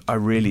time, and I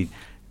really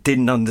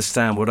didn't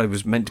understand what I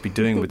was meant to be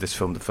doing with this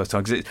film the first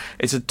time, because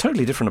it's a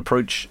totally different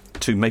approach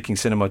to making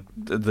cinema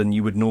than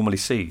you would normally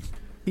see.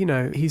 You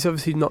know, he's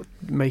obviously not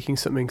making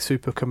something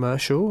super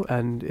commercial,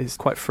 and it's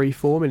quite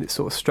freeform in its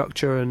sort of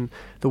structure and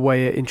the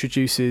way it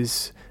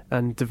introduces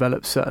and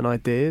develops certain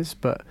ideas,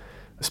 but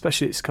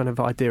especially its kind of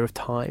idea of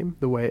time,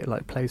 the way it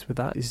like plays with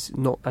that is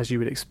not as you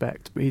would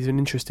expect. But he's an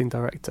interesting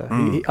director.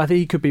 I think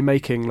he could be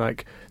making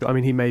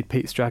he made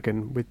Pete's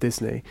Dragon with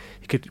Disney.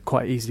 He could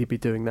quite easily be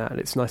doing that, and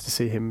it's nice to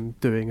see him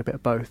doing a bit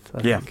of both.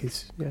 I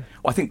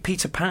think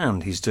Peter Pan,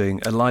 he's doing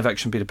a live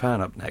action Peter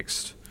Pan up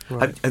next.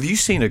 Right. Have you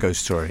seen A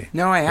Ghost Story?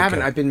 No, I haven't.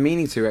 Okay. I've been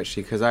meaning to,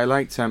 actually, because I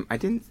liked... I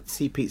didn't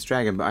see Pete's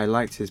Dragon, but I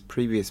liked his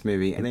previous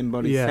movie, An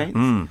Embodied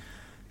Saint.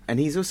 And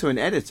he's also an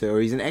editor,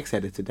 or he's an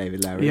ex-editor,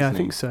 David Lowery, Yeah, isn't I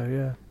think so,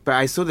 yeah. But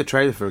I saw the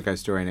trailer for A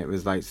Ghost Story, and it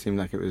was seemed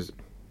like it was,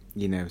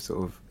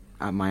 sort of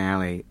up my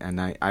alley. And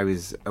I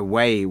was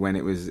away when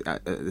it was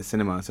at the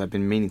cinema, so I've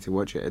been meaning to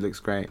watch it. It looks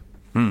great.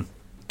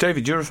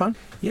 David, you're a fan?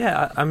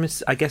 Yeah,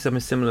 I guess I'm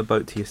a similar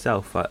boat to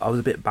yourself. I was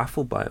a bit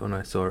baffled by it when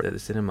I saw it at the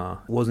cinema.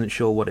 Wasn't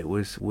sure what it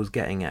was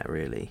getting at,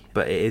 really.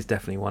 But it is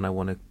definitely one I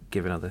want to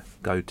give another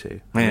go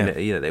to. Yeah.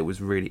 It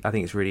was really... I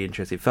think it's really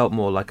interesting. It felt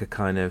more like a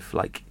kind of,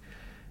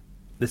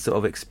 the sort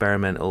of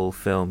experimental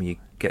film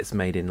gets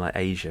made in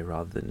Asia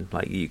rather than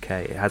UK.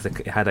 It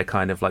had a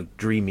kind of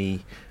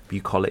dreamy,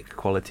 bucolic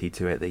quality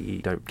to it that you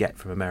don't get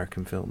from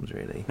American films,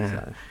 really.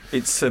 Yeah.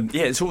 So.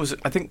 It's almost,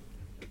 I think,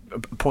 a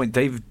point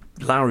David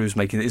Lowery was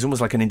making. It's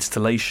almost like an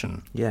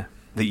installation. Yeah.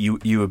 That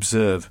you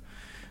observe,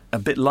 a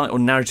bit light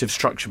on narrative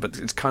structure, but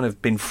it's kind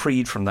of been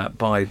freed from that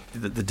by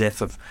the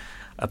death of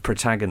a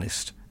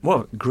protagonist.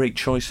 Well, great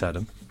choice,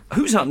 Adam.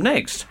 Who's up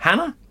next?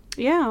 Hannah?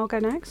 Yeah, I'll go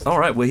next. All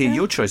right, we'll hear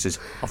your choices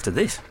after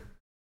this.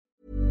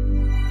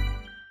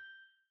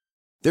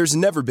 There's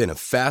never been a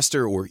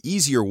faster or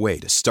easier way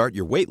to start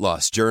your weight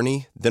loss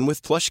journey than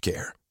with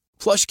PlushCare.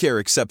 PlushCare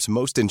accepts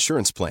most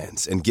insurance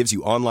plans and gives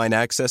you online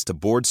access to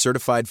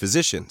board-certified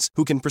physicians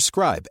who can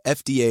prescribe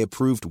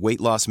FDA-approved weight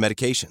loss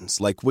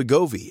medications like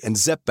Wegovy and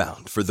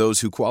Zepbound for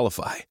those who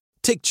qualify.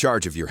 Take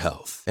charge of your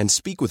health and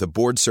speak with a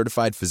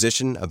board-certified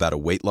physician about a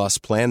weight loss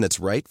plan that's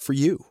right for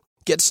you.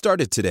 Get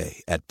started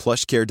today at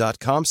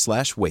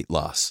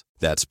plushcare.com/weightloss.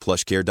 That's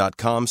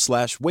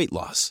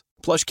plushcare.com/weightloss.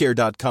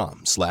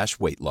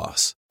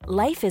 plushcare.com/weightloss.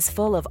 Life is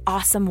full of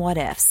awesome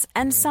what-ifs,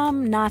 and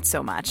some not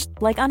so much,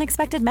 like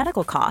unexpected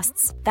medical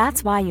costs.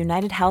 That's why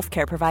United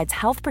Healthcare provides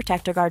Health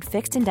Protector Guard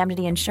fixed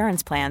indemnity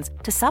insurance plans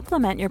to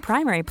supplement your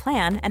primary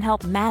plan and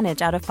help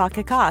manage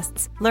out-of-pocket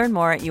costs. Learn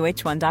more at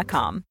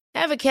uh1.com.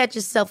 Ever catch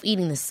yourself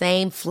eating the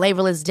same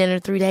flavorless dinner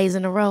 3 days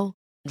in a row?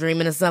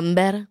 Dreaming of something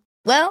better?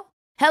 Well,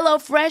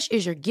 HelloFresh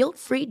is your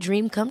guilt-free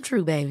dream come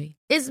true, baby.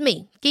 It's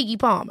me, Keke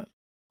Palmer.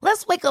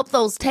 Let's wake up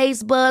those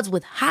taste buds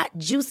with hot,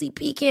 juicy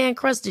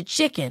pecan-crusted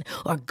chicken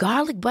or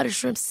garlic butter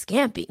shrimp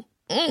scampi.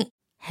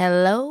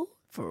 Hello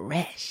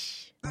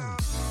Fresh.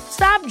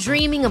 Stop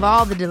dreaming of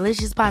all the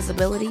delicious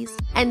possibilities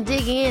and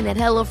dig in at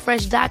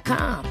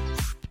HelloFresh.com.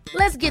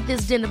 Let's get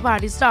this dinner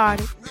party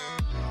started.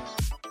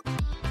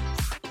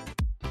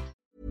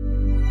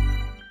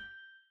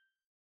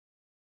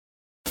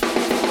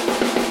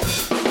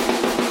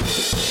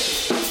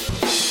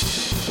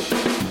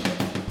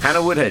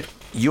 Hannah Woodhead,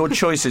 your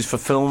choices for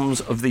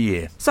films of the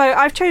year. So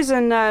I've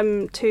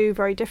chosen two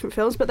very different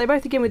films, but they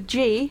both begin with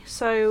G.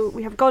 So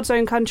we have God's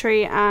Own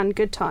Country and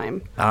Good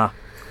Time.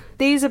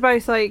 These are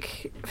both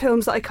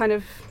films that I kind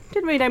of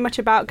didn't really know much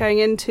about going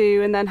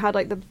into, and then had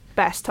the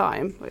best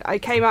time. I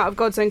came out of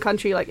God's Own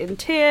Country in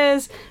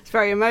tears. It's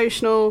very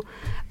emotional.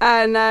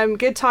 And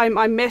Good Time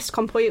I missed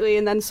completely,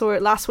 and then saw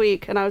it last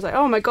week, and I was like,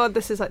 oh my god,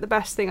 this is the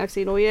best thing I've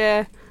seen all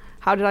year.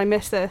 How did I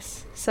miss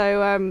this?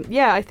 So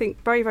I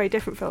think very, very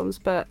different films,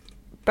 but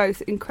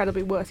both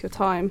incredibly worth your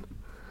time.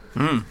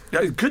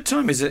 Good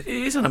Time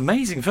is an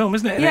amazing film,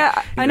 isn't it?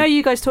 Yeah, I know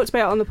you guys talked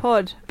about it on the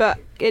pod, but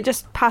it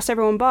just passed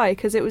everyone by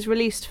because it was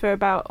released for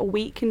about a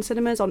week in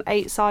cinemas on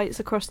 8 sites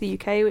across the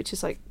UK, which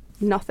is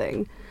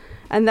nothing.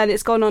 And then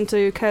it's gone on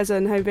to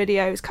Curzon Home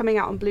Video. It's coming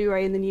out on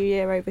Blu-ray in the new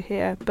year over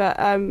here. But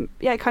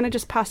it kind of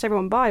just passed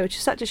everyone by, which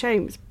is such a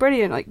shame. It's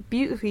brilliant, like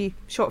beautifully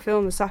shot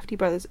film, the Safdie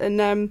brothers.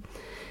 And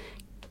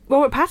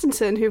Robert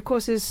Pattinson, who of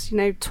course is,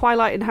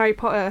 Twilight and Harry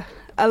Potter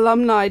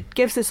alumni,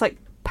 gives this like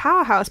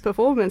powerhouse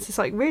performance. It's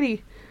like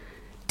really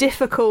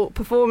difficult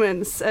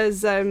performance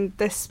as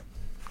this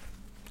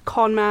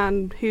con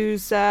man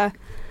who's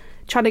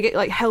trying to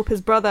get help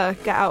his brother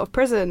get out of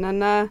prison.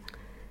 And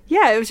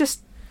it was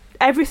just,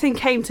 everything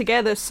came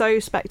together so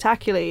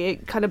spectacularly.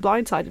 It kind of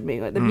blindsided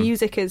me. Like the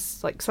music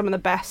is like some of the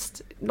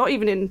best, not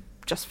even in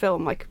just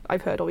film, like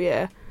I've heard all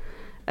year.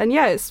 And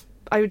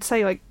I would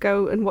say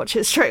go and watch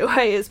it straight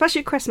away, especially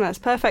at Christmas.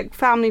 Perfect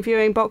family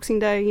viewing, Boxing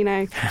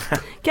Day,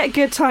 get a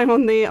good time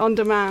on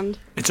demand.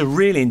 It's a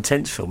really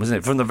intense film, isn't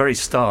it? From the very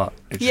start.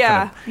 It just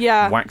kind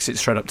of whacks it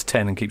straight up to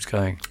 10 and keeps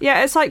going.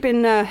 Yeah, it's like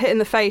been hit in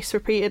the face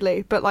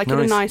repeatedly, but in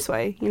a nice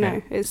way,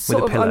 It's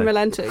sort of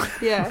unrelenting.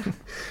 Yeah.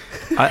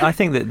 I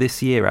think that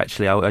this year,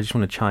 actually, I just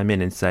want to chime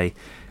in and say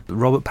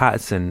Robert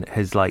Pattinson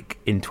has,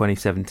 in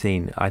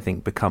 2017, I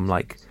think, become,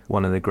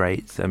 one of the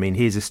greats. I mean,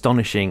 he's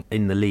astonishing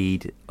in the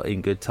lead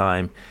in Good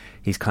Time.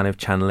 He's kind of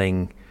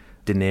channeling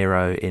De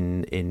Niro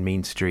in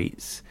Mean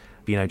Streets,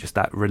 just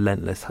that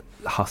relentless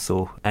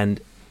hustle. And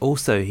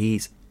also,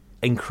 he's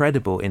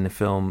incredible in the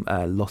film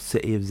Lost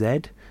City of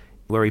Z,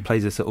 where he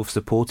plays a sort of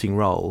supporting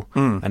role.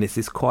 And it's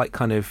this quite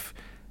kind of,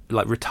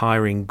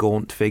 retiring,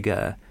 gaunt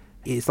figure.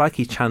 It's like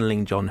he's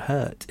channeling John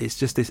Hurt. It's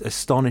just this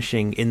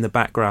astonishing in the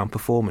background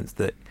performance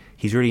that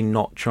he's really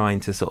not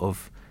trying to sort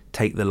of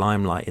take the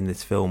limelight in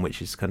this film,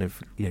 which is kind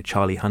of,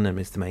 Charlie Hunnam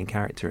is the main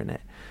character in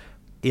it.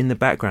 In the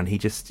background,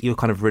 you're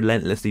kind of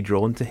relentlessly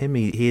drawn to him.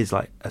 He is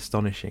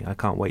astonishing. I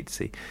can't wait to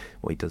see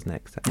what he does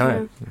next.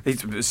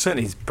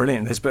 He's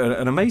brilliant in this, but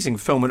an amazing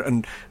film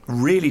and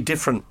really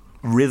different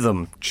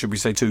rhythm, should we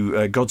say,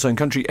 to God's Own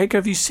Country. Edgar,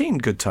 have you seen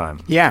Good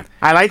Time? Yeah,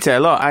 I liked it a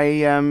lot.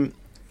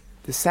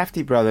 The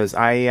Safdie brothers,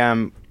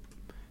 I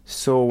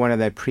saw one of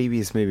their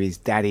previous movies,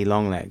 Daddy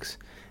Longlegs.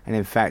 And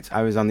in fact,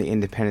 I was on the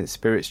Independent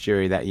Spirits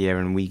jury that year,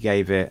 and we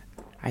gave it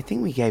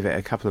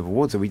a couple of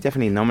awards, or we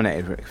definitely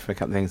nominated for a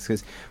couple of things.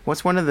 Because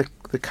what's one of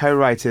the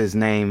co-writers'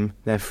 name?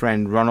 Their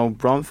friend Ronald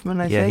Bronfman,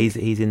 I think? Yeah,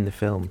 he's in the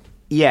film.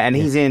 Yeah, and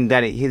he's in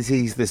Daddy.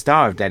 He's the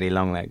star of Daddy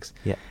Longlegs.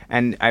 Yeah.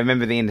 And I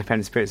remember the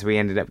Independent Spirits, we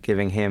ended up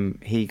giving him,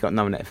 he got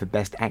nominated for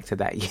Best Actor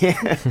that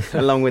year,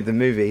 along with the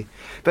movie.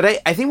 But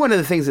I think one of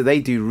the things that they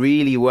do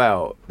really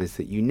well is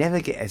that you never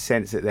get a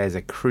sense that there's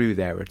a crew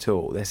there at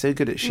all. They're so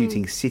good at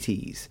shooting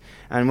cities.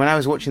 And when I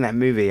was watching that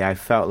movie, I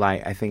felt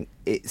I think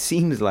it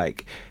seems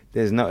like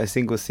there's not a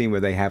single scene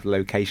where they have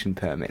location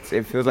permits.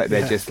 It feels like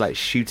they're just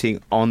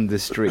shooting on the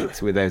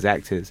streets with those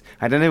actors.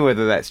 I don't know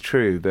whether that's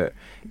true, but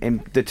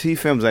in the two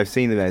films I've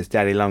seen of theirs,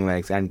 Daddy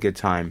Longlegs and Good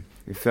Time,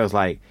 it feels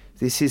like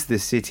this is the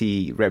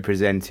city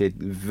represented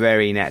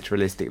very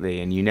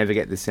naturalistically, and you never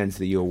get the sense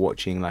that you're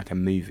watching a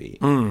movie.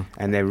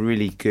 And they're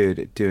really good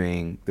at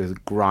doing the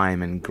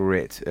grime and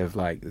grit of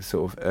the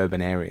sort of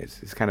urban areas.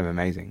 It's kind of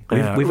amazing.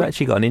 We've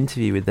actually got an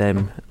interview with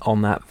them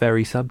on that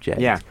very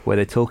subject, where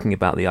they're talking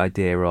about the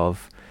idea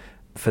of,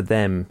 for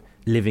them,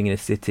 living in a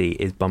city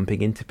is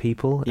bumping into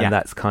people, and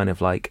that's kind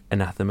of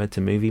anathema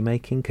to movie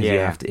making,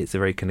 because it's a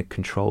very kind of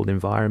controlled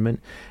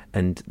environment,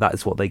 and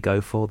that's what they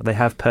go for. They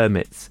have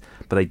permits,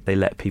 but they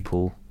let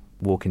people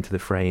walk into the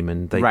frame,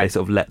 and they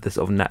sort of let the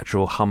sort of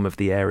natural hum of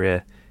the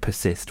area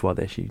persist while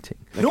they're shooting.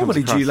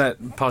 Normally, do you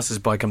let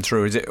passers-by come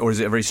through, or is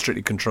it a very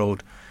strictly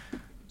controlled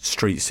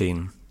street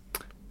scene?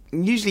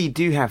 Usually you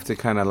do have to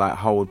kind of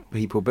hold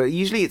people, but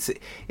usually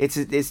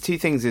it's two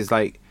things. Is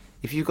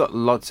if you've got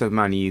lots of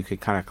money, you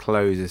could kind of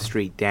close a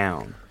street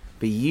down.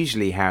 But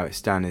usually how it's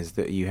done is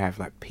that you have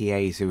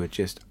PAs who are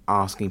just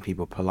asking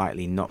people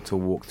politely not to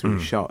walk through a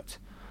shot.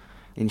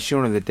 In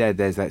Shaun of the Dead,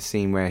 there's that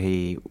scene where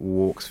he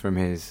walks from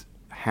his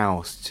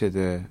house to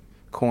the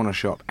corner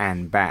shop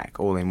and back,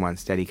 all in one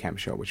Steadicam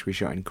shot, which we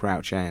shot in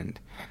Crouch End.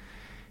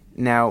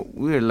 Now,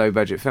 we're a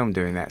low-budget film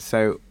doing that,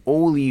 so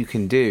all you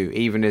can do,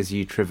 even as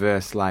you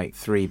traverse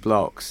 3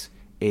 blocks,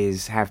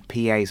 is have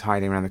PAs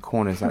hiding around the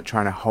corners,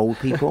 trying to hold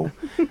people.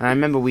 And I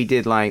remember we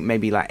did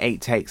maybe 8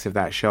 takes of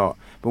that shot.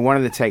 But one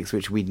of the takes,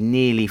 which we'd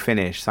nearly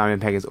finished, Simon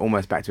Pegg is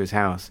almost back to his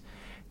house.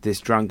 This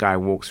drunk guy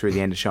walks through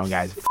the end of the shot and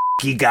goes, "F***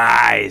 you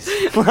guys!"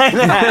 like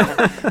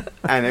that.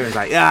 And it was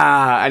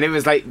and it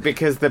was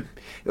because the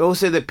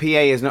PA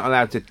is not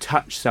allowed to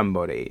touch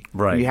somebody.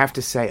 Right. You have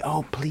to say,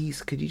 "Oh,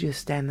 please, could you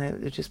just stand there?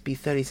 It'll just be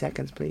 30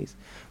 seconds, please."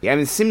 Yeah, I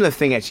mean, similar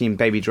thing actually in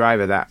Baby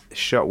Driver, that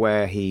shot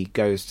where he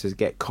goes to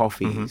get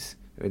coffees.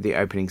 The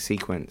opening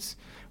sequence,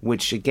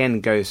 which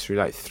again goes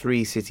through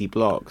 3 city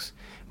blocks.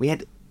 We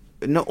had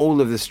not all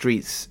of the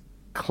streets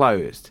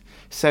closed,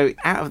 so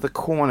out of the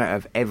corner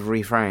of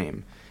every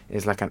frame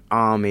is an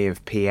army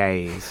of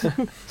PAs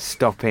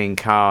stopping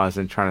cars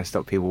and trying to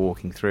stop people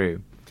walking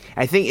through.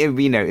 I think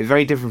it's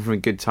very different from a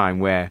Good Time,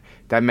 where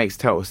that makes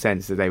total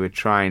sense that they would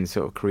try and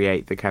sort of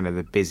create the kind of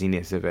the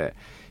busyness of it.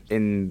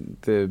 In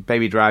the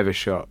Baby Driver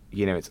shot,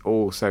 it's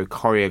all so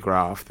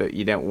choreographed that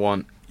you don't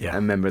want a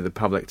member of the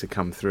public to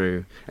come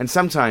through. And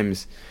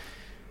sometimes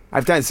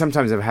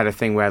Sometimes I've had a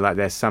thing where like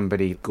there's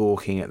somebody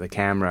gawking at the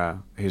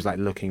camera who's like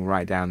looking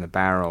right down the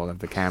barrel of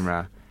the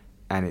camera,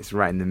 and it's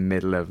right in the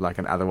middle of like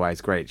an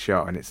otherwise great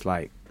shot, and it's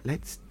like,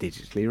 let's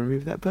digitally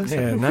remove that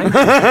person.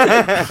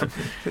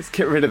 Let's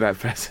get rid of that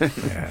person.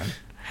 Yeah.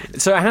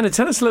 So Hannah,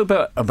 tell us a little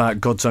bit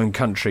about God's Own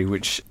Country,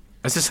 which,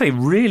 as I say,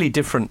 really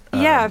different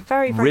very,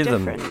 very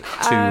rhythm different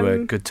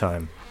to Good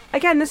Time.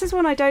 Again, this is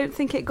one I don't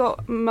think it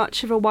got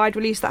much of a wide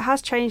release. That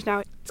has changed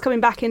now. It's coming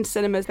back into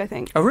cinemas, I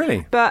think. Oh,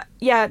 really? But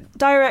yeah,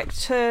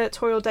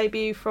 directorial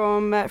debut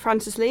from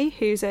Francis Lee,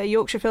 who's a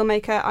Yorkshire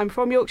filmmaker. I'm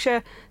from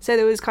Yorkshire, so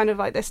there was kind of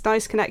like this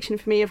nice connection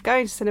for me of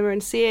going to cinema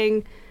and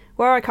seeing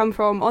where I come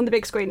from on the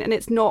big screen, and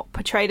it's not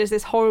portrayed as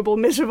this horrible,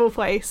 miserable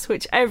place,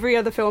 which every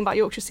other film about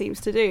Yorkshire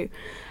seems to do.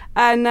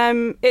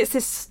 And it's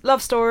this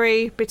love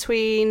story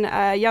between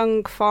a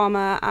young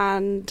farmer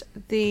and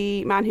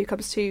the man who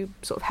comes to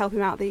sort of help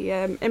him out, the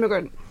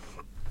immigrant.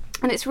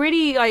 And it's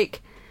really,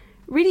 like,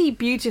 really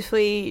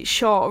beautifully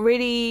shot,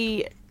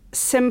 really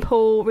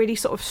simple, really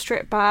sort of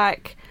stripped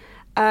back.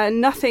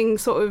 Nothing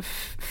sort of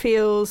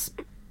feels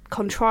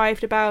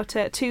contrived about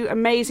it. Two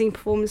amazing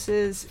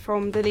performances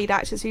from the lead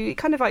actors who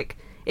kind of like,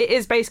 it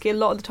is basically a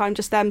lot of the time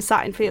just them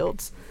sat in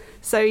fields.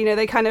 So, you know,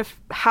 they kind of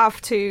have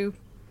to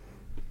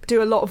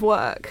do a lot of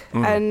work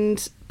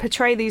and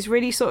portray these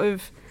really sort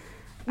of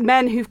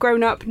men who've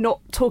grown up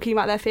not talking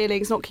about their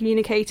feelings, not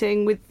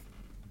communicating with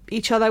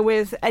each other,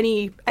 with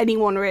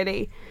anyone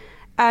really.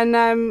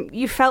 And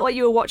you felt like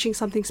you were watching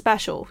something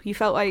special. You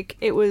felt like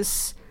it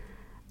was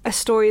a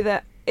story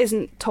that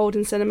isn't told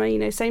in cinema. You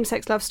know,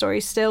 same-sex love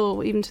stories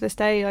still, even to this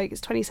day, like it's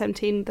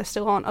 2017, there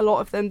still aren't a lot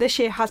of them. This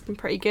year has been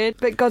pretty good,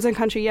 but God's Own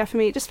Country, yeah, for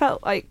me, it just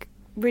felt like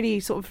really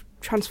sort of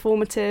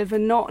transformative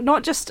and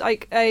not just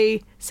like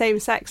a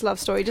same-sex love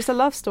story, just a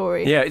love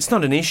story. Yeah, it's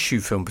not an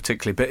issue film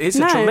particularly, but it's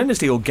a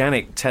tremendously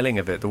organic telling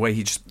of it, the way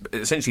he just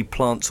essentially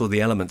plants all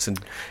the elements and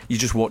you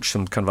just watch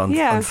them kind of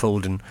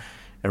unfold in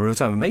real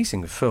time.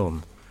 Amazing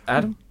film.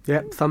 Adam?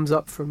 Yeah, thumbs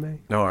up from me.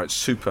 All right,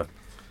 super.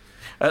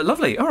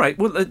 Lovely. All right,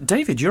 well,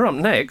 David, you're up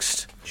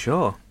next.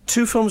 Sure.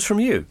 2 films from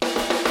you.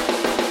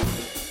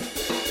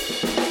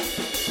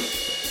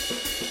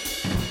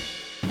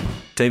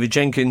 David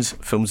Jenkins,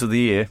 Films of the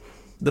Year.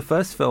 The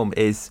first film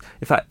is,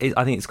 in fact,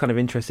 I think it's kind of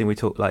interesting. We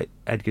talk, like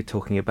Edgar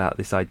talking about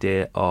this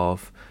idea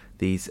of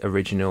these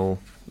original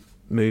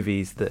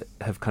movies that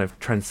have kind of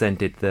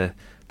transcended the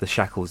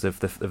shackles of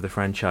the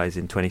franchise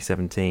in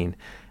 2017.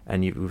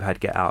 And we've had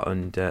Get Out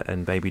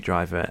and Baby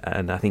Driver,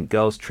 and I think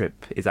Girls Trip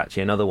is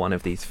actually another one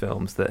of these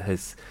films that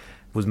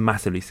was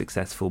massively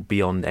successful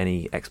beyond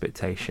any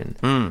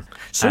expectation.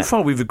 So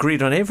far, we've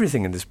agreed on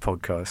everything in this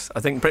podcast. I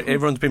think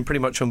everyone's been pretty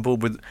much on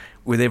board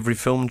with every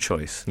film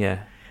choice. Yeah.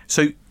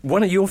 So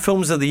one of your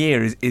films of the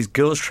year is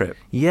Girls Trip.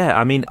 Yeah,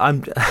 I mean,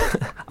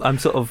 I'm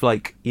sort of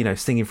like, you know,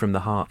 singing from the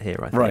heart here,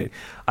 I think. Right.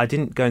 I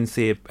didn't go and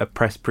see a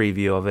press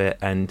preview of it,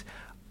 and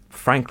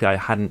frankly, I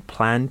hadn't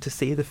planned to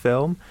see the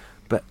film,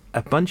 but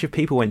a bunch of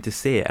people went to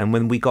see it, and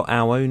when we got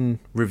our own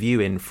review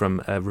in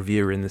from a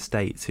reviewer in the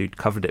States who'd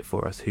covered it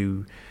for us,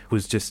 who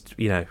was just,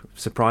 you know,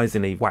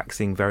 surprisingly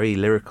waxing very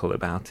lyrical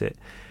about it.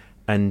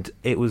 And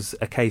it was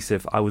a case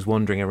of I was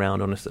wandering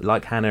around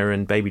like Hannah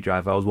and Baby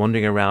Driver, I was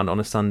wandering around on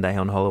a Sunday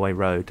on Holloway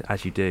Road,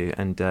 as you do,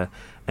 and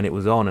it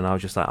was on, and I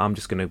was just like, I'm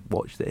just going to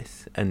watch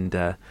this,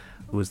 and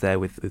was there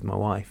with my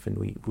wife, and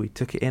we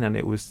took it in, and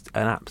it was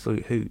an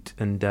absolute hoot.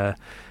 And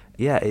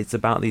yeah, it's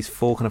about these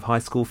 4 kind of high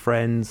school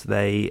friends.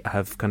 They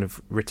have kind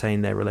of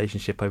retained their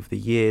relationship over the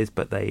years,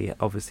 but they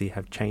obviously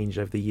have changed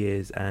over the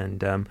years,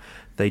 and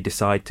they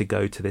decide to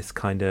go to this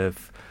kind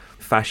of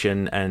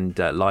fashion and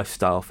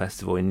lifestyle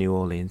festival in New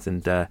Orleans,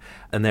 and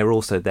they're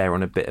also there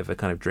on a bit of a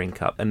kind of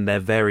drink up, and their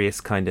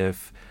various kind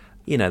of,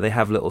 you know, they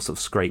have little sort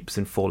of scrapes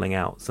and falling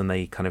outs, and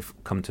they kind of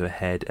come to a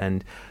head.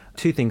 And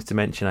 2 things to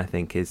mention, I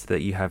think, is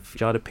that you have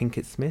Jada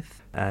Pinkett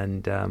Smith,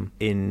 and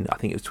in, I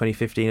think it was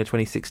 2015 or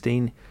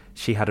 2016,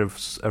 she had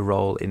a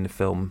role in the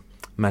film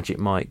Magic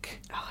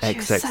Mike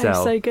XXL. She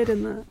was so good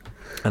in that.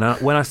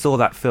 And when I saw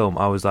that film,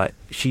 I was like,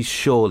 she's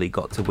surely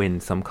got to win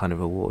some kind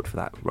of award for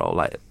that role,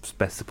 like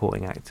Best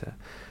Supporting Actor.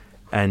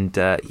 And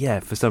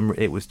yeah, for some,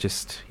 it was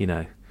just, you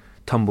know,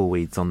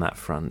 tumbleweeds on that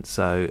front.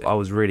 So I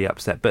was really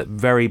upset, but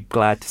very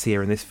glad to see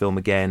her in this film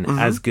again,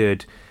 as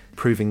good,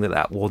 proving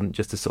that wasn't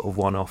just a sort of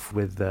one-off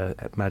with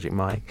Magic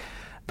Mike.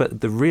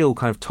 But the real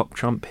kind of top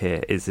trump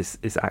here is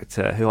this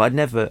actor who I'd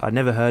never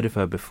heard of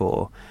her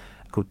before,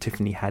 called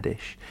Tiffany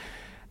Haddish.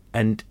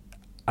 And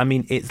I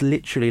mean, it's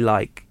literally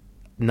like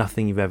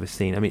nothing you've ever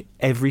seen. I mean,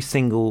 every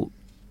single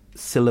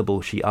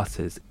syllable she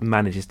utters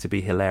manages to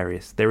be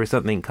hilarious. There is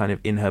something kind of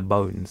in her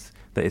bones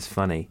that is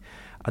funny.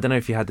 I don't know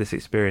if you had this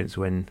experience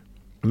when,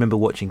 I remember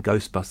watching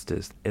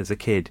Ghostbusters as a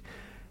kid.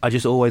 I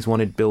just always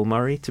wanted Bill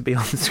Murray to be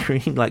on the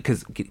screen, like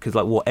because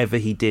like whatever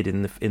he did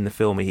in the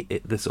film,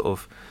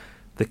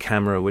 the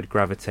camera would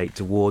gravitate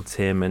towards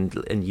him,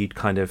 and you'd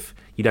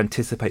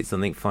anticipate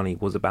something funny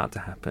was about to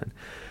happen,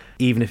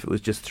 even if it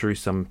was just through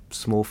some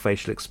small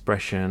facial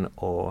expression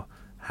or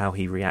how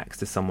he reacts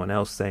to someone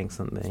else saying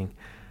something.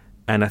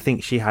 And I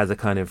think she has a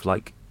kind of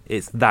like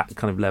it's that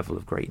kind of level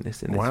of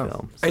greatness in this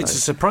film. So, it's a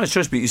surprise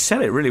choice, but you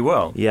sell it really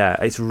well. Yeah,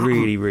 it's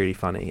really, really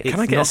funny. Can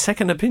I get a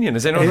second opinion?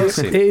 Has anyone else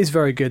seen it? It is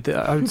very good.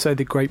 I would say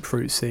the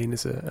grapefruit scene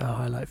is a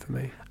highlight for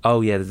me.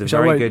 Oh yeah, there's a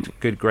very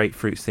good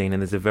grapefruit scene,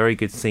 and there's a very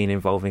good scene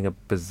involving a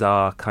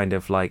bizarre kind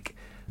of like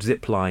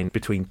zip line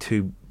between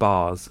two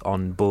bars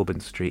on Bourbon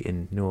Street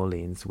in New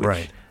Orleans,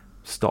 which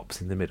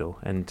stops in the middle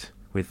and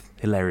with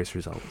hilarious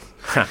results.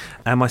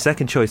 And my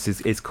second choice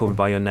is Call Me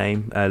By Your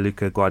Name,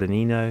 Luca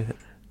Guadagnino,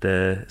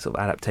 the sort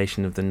of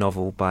adaptation of the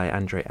novel by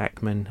Andre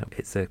Ackman.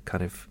 It's a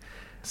kind of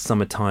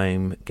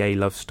summertime gay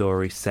love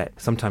story set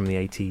sometime in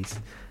the 80s,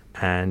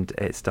 and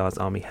it stars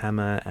Armie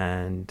Hammer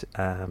and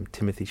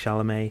Timothée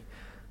Chalamet.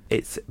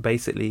 It's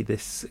basically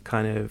this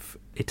kind of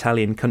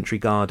Italian country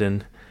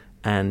garden,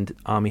 and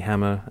Armie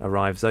Hammer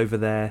arrives over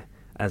there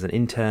as an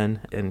intern,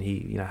 and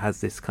he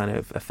has this kind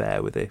of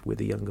affair with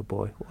a younger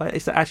boy. Well,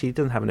 it's actually, he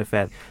doesn't have an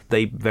affair.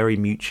 They very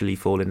mutually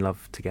fall in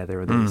love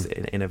together, and it's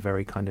in a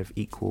very kind of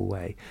equal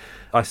way.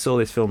 I saw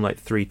this film like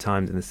 3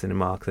 times in the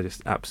cinema because I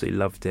just absolutely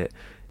loved it.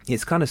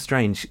 It's kind of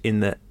strange in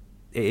that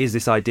it is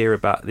this idea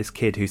about this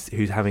kid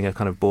who's having a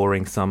kind of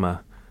boring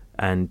summer,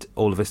 and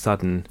all of a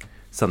sudden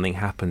something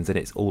happens, and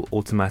it's all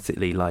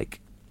automatically like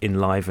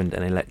enlivened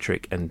and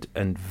electric and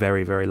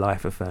very, very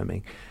life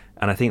affirming.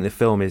 And I think the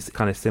film is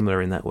kind of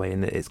similar in that way,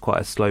 in that it's quite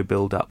a slow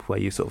build up where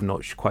you're sort of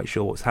not quite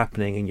sure what's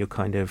happening, and you're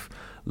kind of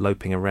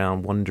loping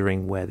around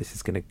wondering where this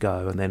is going to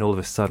go, and then all of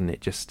a sudden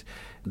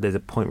there's a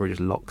point where it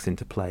just locks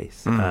into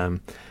place.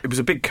 It was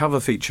a big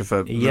cover feature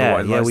for Little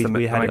White Lies.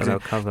 We had it on our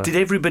cover. Did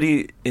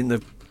everybody in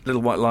the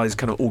Little White Lies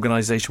kind of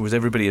organisation, was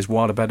everybody as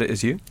wild about it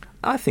as you?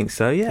 I think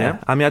so,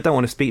 yeah. I mean, I don't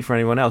want to speak for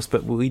anyone else,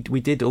 but we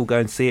did all go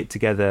and see it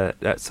together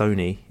at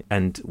Sony,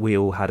 and we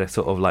all had a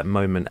sort of like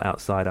moment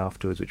outside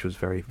afterwards, which was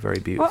very, very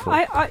beautiful.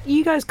 Well,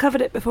 you guys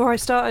covered it before I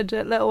started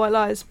at Little White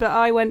Lies, but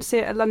I went to see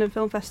it at London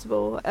Film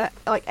Festival at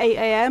like 8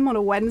 a.m. on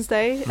a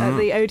Wednesday at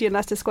the Odeon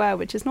Leicester Square,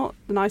 which is not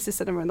the nicest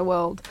cinema in the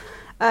world.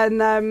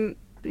 And,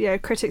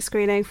 critic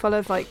screening full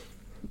of like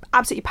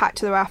absolutely packed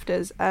to the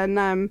rafters, and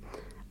I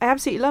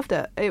absolutely loved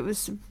it. It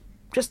was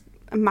just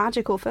a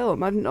magical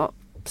film. I've not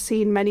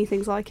seen many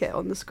things like it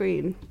on the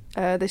screen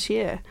this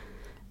year.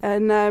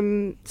 And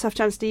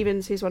Sufjan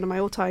Stevens, who's one of my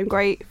all-time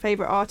great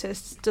favourite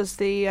artists, does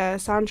the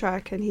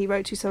soundtrack, and he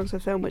wrote 2 songs for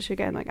the film, which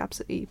again, like,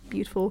 absolutely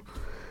beautiful.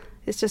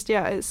 It's just,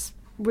 it's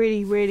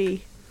really,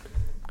 really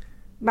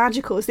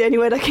magical. It's the only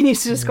word I can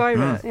use to describe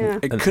it. Yeah.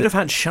 It could have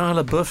had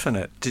Shia LaBeouf in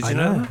it. Did you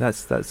know that?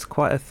 That's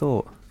quite a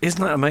thought.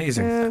 Isn't that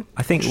amazing? Yeah.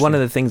 I think one of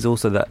the things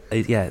also that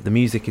the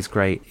music is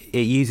great.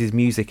 It uses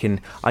music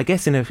in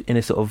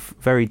a sort of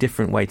very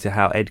different way to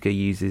how Edgar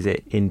uses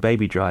it in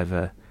Baby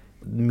Driver.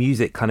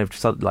 Music kind of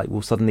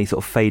will suddenly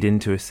sort of fade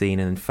into a scene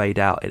and then fade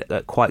out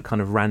at quite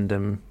kind of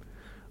random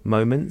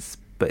moments.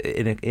 But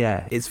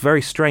it's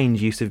very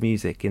strange use of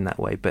music in that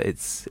way. But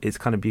it's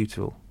kind of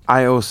beautiful.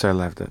 I also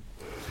loved it.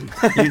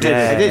 You did?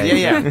 I did.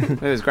 Yeah.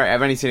 It was great.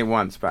 I've only seen it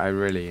once, but I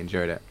really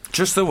enjoyed it.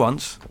 Just the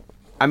once?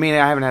 I mean,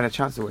 I haven't had a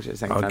chance to watch it a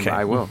second time, but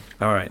I will.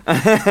 All right.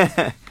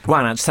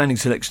 Wow, an outstanding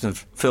selection of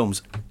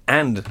films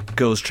and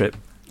Girls Trip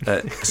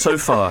so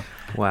far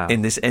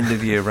in this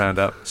end-of-year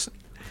roundup.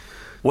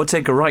 What's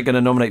Edgar Wright going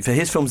to nominate for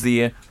his Films of the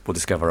Year? We'll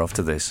discover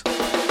after this.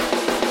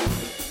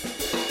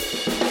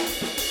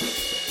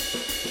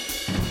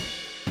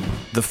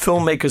 The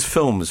filmmakers'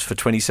 films for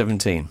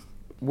 2017.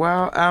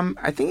 Well,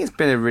 I think it's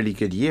been a really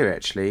good year,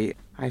 actually.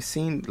 I've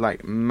seen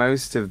like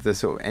most of the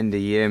sort of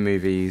end-of-year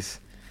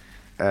movies.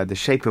 The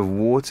Shape of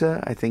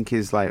Water, I think,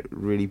 is like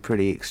really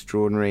pretty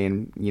extraordinary,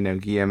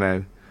 and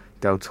Guillermo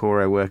del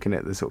Toro working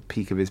at the sort of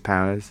peak of his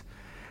powers.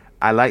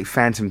 I like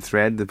Phantom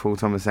Thread, the Paul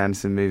Thomas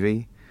Anderson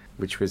movie,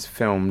 which was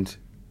filmed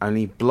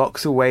only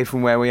blocks away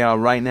from where we are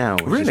right now,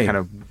 which is kind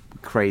of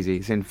crazy.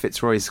 It's in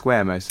Fitzroy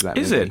Square, most of that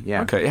movie. Is it?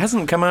 Yeah. Okay, it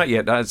hasn't come out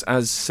yet. It's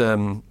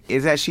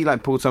actually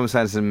like Paul Thomas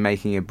Anderson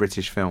making a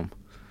British film.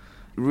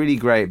 Really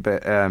great,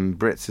 but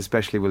Brits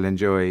especially will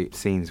enjoy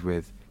scenes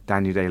with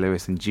Daniel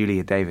Day-Lewis and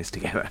Julia Davis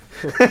together.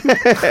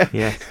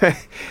 Yeah.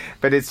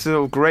 But it's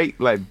sort of great,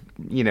 like,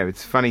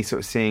 it's funny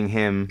sort of seeing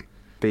him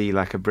be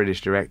like a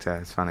British director.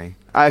 It's funny.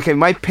 Okay,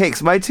 my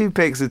 2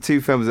 picks are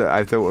 2 films that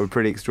I thought were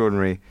pretty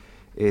extraordinary.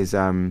 Is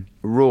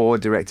Raw,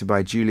 directed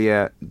by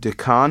Julia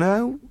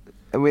Ducournau.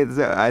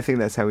 I think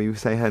that's how we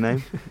say her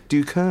name.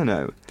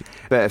 Ducournau.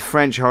 But a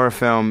French horror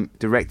film,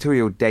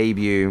 directorial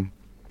debut.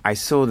 I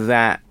saw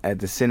that at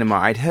the cinema.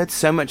 I'd heard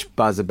so much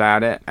buzz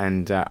about it,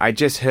 and I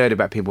just heard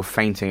about people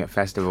fainting at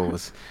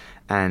festivals.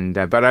 And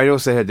but I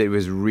also heard that it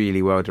was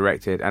really well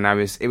directed, and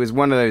it was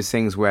one of those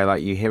things where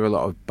like you hear a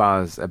lot of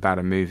buzz about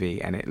a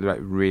movie, and it like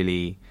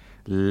really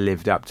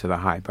lived up to the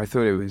hype. I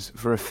thought it was,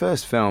 for a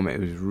first film, it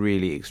was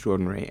really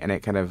extraordinary, and it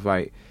kind of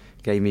like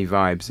gave me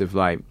vibes of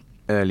like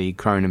early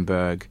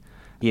Cronenberg.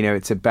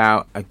 It's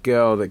about a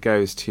girl that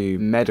goes to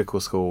medical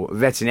school,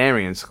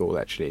 veterinarian school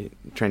actually,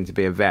 trained to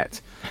be a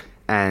vet.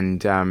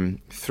 And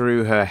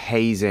through her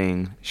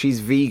hazing, she's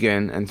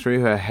vegan, and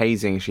through her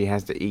hazing, she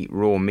has to eat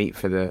raw meat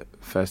for the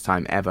first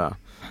time ever.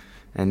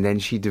 And then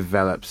she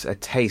develops a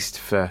taste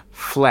for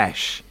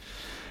flesh.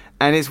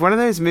 And it's one of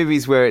those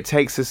movies where it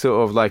takes a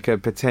sort of like a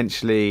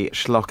potentially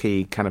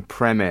schlocky kind of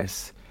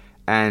premise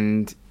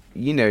and,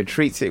 you know,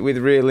 treats it with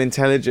real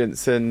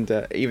intelligence and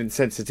even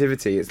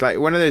sensitivity. It's like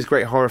one of those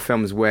great horror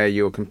films where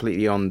you're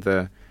completely on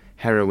the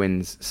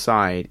heroine's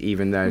side,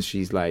 even though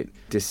she's like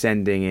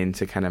descending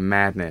into kind of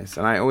madness.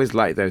 And I always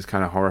like those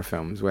kind of horror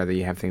films, whether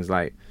you have things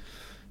like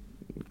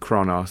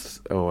Kronos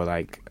or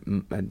like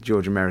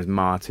George Romero's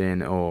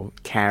Martin or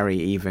Carrie,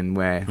 even,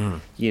 where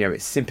you know,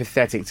 it's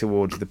sympathetic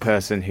towards the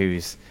person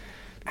who's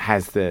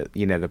has the,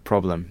 you know, the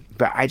problem.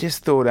 But I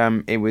just thought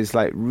it was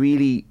like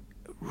really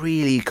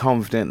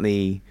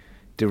confidently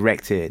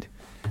directed.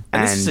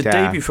 And this is a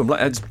debut film, like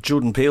that's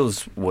Jordan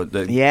Peele's one.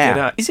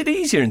 Yeah. Is it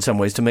easier in some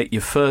ways to make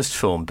your first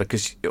film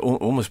because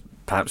almost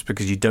perhaps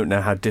because you don't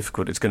know how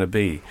difficult it's going to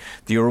be,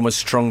 that you're almost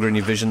stronger in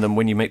your vision than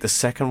when you make the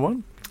second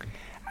one?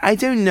 I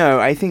don't know.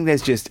 I think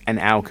there's just an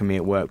alchemy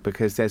at work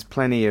because there's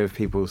plenty of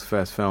people's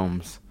first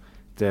films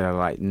that are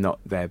like not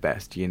their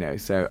best, you know.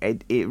 So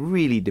it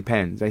really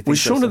depends. I think was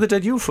Shaun of the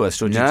Dead your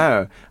first? Or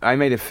no, I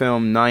made a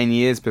film 9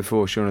 years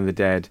before Shaun of the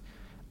Dead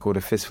called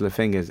A Fistful of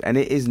Fingers, and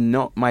it is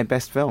not my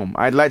best film.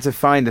 I'd like to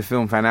find a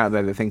film fan out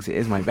there that thinks it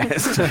is my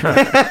best.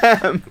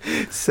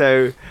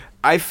 So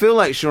I feel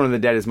like Shaun of the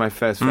Dead is my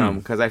first film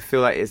because I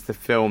feel like it's the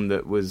film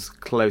that was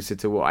closer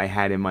to what I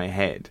had in my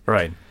head.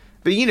 Right.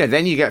 But, you know,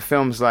 then you get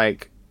films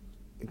like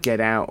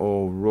Get Out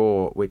or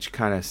Raw, which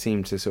kind of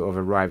seem to sort of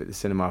arrive at the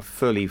cinema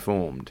fully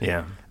formed.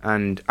 Yeah.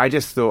 And I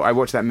just thought, I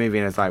watched that movie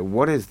and I was like,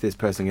 what is this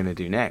person going to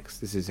do next?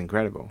 This is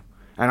incredible.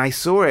 And I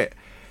saw it.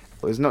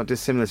 It was not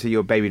dissimilar to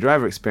your Baby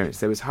Driver experience.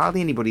 There was hardly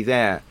anybody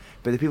there,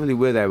 but the people who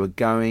were there were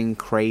going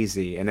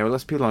crazy. And there were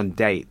lots of people on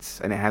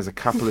dates. And it has a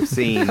couple of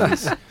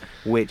scenes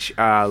which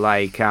are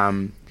like,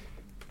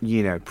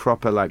 you know,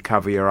 proper like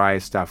cover your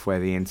eyes stuff where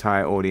the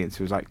entire audience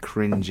was like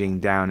cringing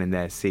down in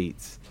their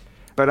seats.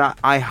 But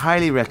I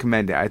highly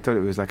recommend it. I thought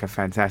it was like a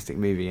fantastic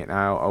movie, and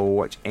I'll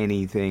watch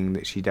anything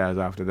that she does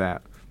after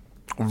that.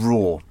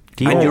 Raw.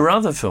 And your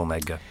other film,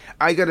 Edgar?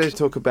 I got to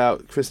talk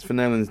about Christopher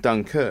Nolan's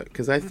Dunkirk,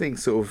 because I think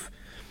sort of,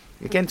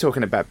 again,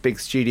 talking about big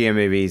studio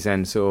movies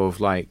and sort of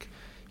like,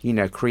 you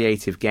know,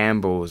 creative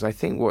gambles, I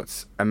think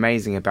what's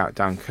amazing about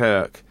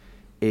Dunkirk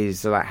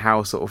is like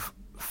how sort of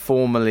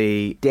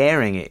formally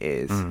daring it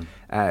is,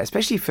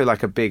 especially for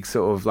like a big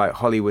sort of like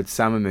Hollywood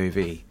summer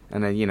movie,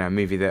 and then, you know, a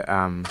movie that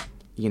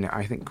you know,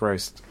 I think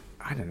grossed,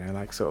 I don't know,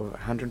 like sort of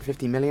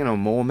 150 million or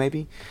more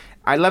maybe.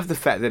 I love the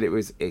fact that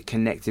it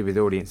connected with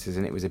audiences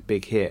and it was a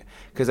big hit,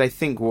 because I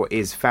think what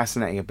is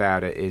fascinating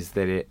about it is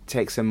that it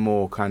takes a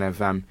more kind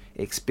of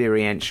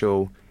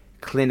experiential,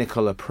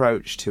 clinical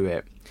approach to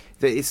it.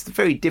 That it's a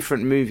very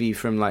different movie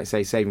from, like,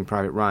 say, Saving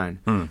Private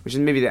Ryan, which is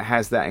a movie that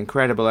has that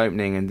incredible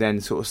opening and then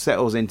sort of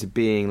settles into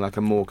being like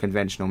a more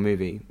conventional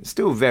movie. It's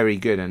still very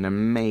good and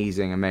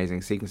amazing,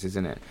 amazing sequences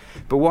in it.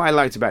 But what I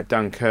liked about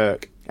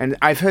Dunkirk, and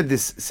I've heard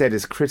this said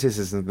as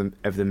criticism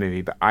of the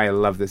movie, but I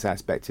love this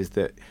aspect, is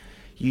that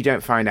you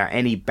don't find out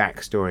any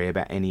backstory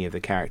about any of the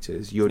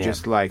characters. You're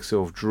just like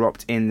sort of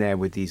dropped in there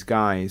with these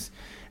guys.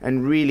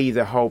 And really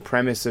the whole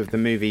premise of the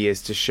movie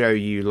is to show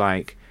you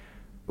like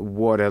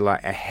what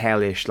a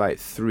hellish like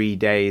 3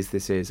 days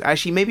this is.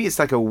 Actually, maybe it's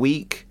like a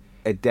week,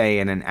 a day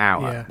and an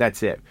hour. Yeah.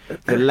 That's it.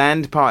 The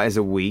land part is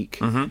a week,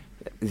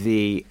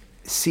 the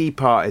sea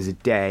part is a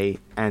day,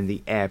 and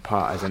the air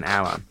part is an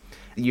hour.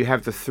 You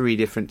have the 3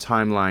 different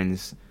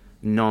timelines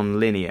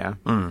non-linear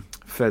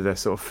for the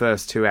sort of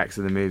first 2 acts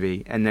of the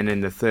movie, and then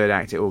in the 3rd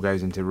act it all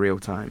goes into real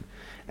time.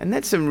 And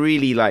that's some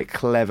really like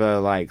clever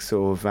like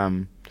sort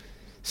of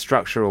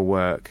structural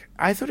work.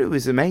 I thought it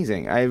was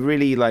amazing. I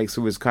really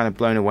was kind of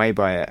blown away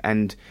by it,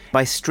 and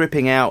by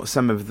stripping out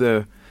some of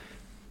the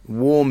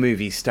war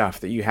movie stuff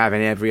that you have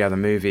in every other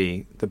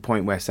movie, the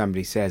point where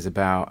somebody says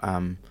about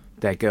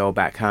their girl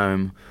back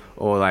home,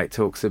 or like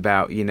talks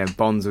about, you know,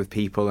 bonds with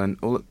people, and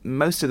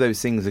most of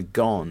those things are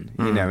gone,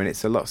 you know, and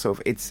it's a lot sort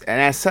of,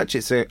 and as such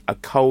it's a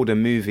colder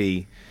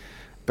movie,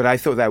 but I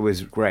thought that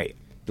was great.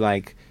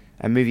 Like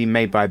a movie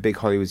made by a big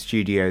Hollywood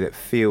studio that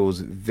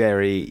feels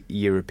very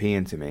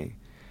European to me.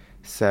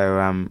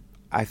 So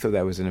I thought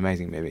that was an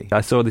amazing movie. I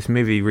saw this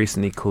movie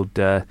recently called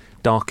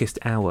Darkest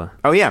Hour.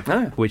 Oh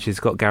yeah. Which has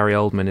got Gary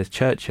Oldman as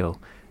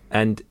Churchill,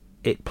 and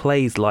it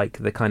plays like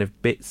the kind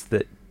of bits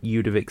that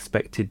you'd have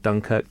expected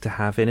Dunkirk to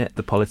have in it,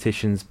 the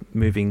politicians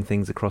moving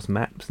things across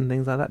maps and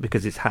things like that,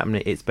 because it's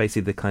happening. It's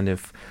basically the kind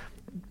of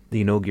the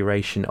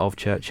inauguration of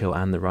Churchill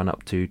and the run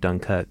up to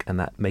Dunkirk, and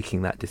that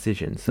making that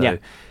decision. So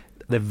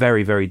they're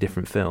very, very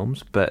different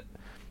films, but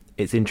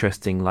it's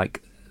interesting,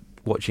 like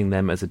watching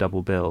them as a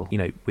double bill. You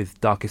know,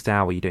 with Darkest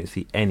Hour, you don't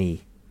see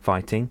any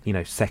fighting, you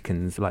know,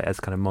 seconds, like as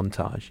kind of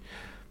montage,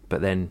 but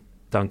then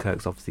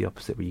Dunkirk's obviously the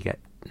opposite, where you get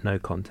no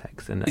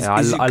context, and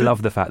I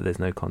love the fact that there's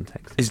no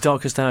context. Is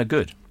Darkest Hour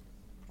good?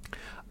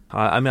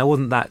 I mean, I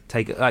wasn't that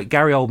taken. Like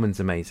Gary Oldman's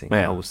amazing,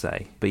 I will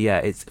say, but yeah,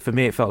 it's for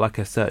me. It felt like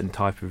a certain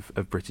type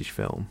of British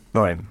film,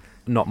 right?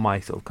 Not my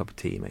sort of cup of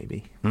tea,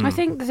 maybe. I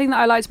think the thing that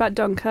I liked about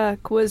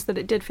Dunkirk was that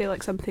it did feel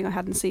like something I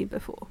hadn't seen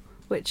before,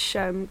 which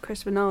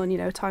Christopher Nolan, you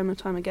know, time and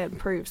time again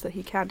proves that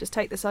he can just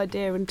take this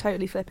idea and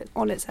totally flip it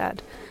on its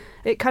head.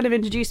 it kind of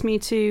introduced me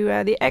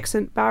to the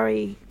excellent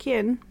Barry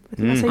Keoghan,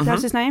 I think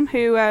that's his name,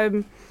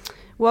 who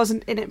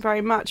wasn't in it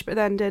very much, but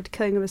then did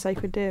Killing of a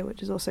Sacred Deer,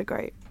 which is also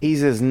great.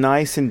 He's as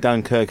nice in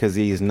Dunkirk as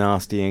he's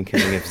nasty in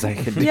Killing of a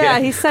Sacred Deer. Yeah,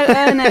 he's so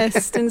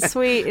earnest and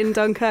sweet in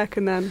Dunkirk,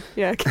 and then,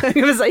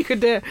 Killing of a Sacred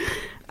Deer.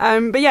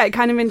 But yeah, it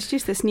kind of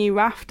introduced this new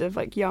raft of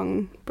like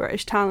young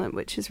British talent,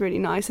 which is really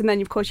nice. And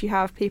then, of course, you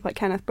have people like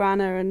Kenneth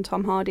Branagh and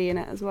Tom Hardy in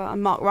it as well,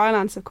 and Mark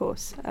Rylance, of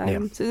course.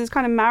 So there's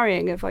kind of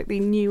marrying of like the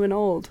new and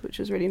old, which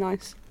was really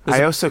nice.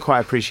 I also quite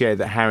appreciate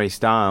that Harry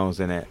Styles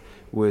in it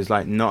was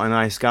like not a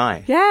nice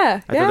guy.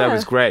 Yeah, I thought that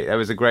was great. That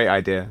was a great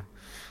idea,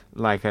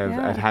 like of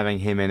having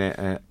him in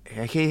it.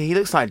 He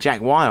looks like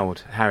Jack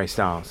Wilde, Harry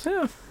Styles.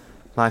 Yeah.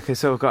 Like, it's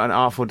sort of got an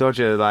Artful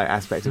Dodger like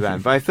aspect of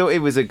that. But I thought it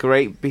was a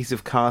great piece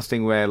of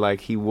casting where like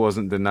he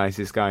wasn't the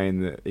nicest guy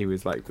in that he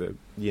was like the,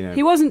 you know.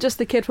 He wasn't just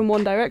the kid from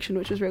One Direction,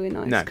 which was really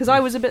nice. Because I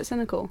was a bit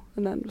cynical,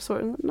 and then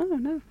sort of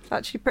no,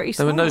 actually pretty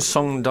smart. There were no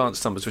song and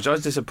dance numbers, which I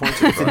was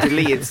disappointed It's a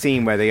deleted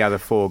scene where the other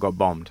four got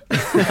bombed.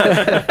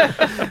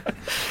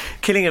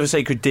 Killing of a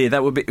Sacred Deer,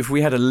 that would be, if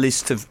we had a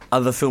list of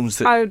other films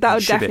that would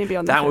definitely be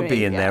on there. That would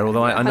be in there,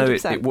 although I know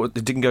it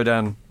didn't go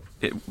down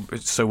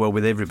so well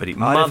with everybody.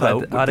 I'd have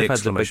had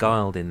The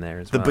Beguiled in there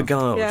as well. The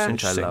Beguiled,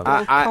 which I love.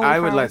 I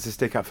would like to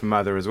stick up for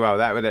Mother as well.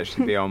 That would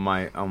actually be on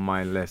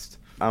my list.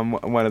 I'm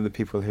one of the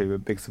people who are a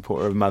big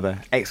supporter of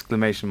Mother!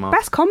 Exclamation mark.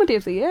 Best comedy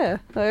of the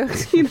year, though.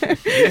 You know.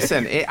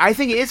 Listen, I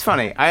think it is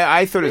funny.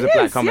 I thought it was a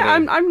black comedy.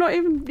 Yeah, I'm not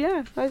even.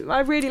 Yeah,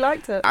 I really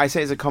liked it. I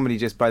say it's a comedy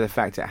just by the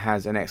fact it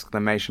has an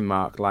exclamation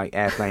mark like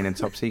Airplane and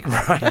Top Secret.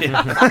 Right.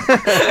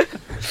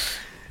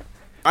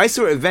 I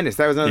saw it at Venice.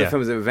 That was another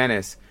film that was at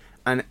Venice,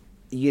 and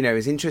you know,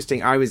 it's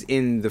interesting. I was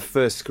in the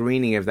first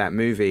screening of that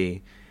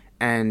movie,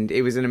 and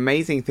it was an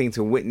amazing thing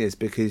to witness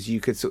because you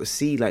could sort of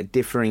see like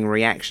differing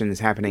reactions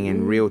happening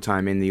in real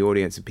time in the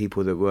audience of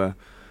people that were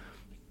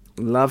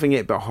loving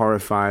it but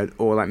horrified,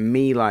 or like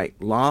me, like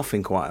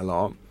laughing quite a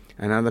lot,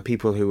 and other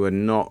people who were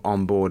not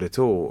on board at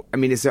all. I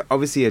mean, it's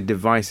obviously a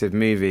divisive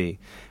movie,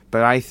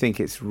 but I think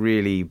it's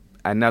really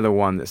another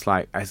one that's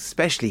like,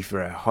 especially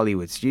for a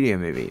Hollywood studio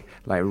movie,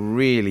 like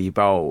really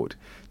bold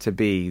to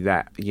be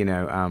that, you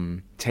know,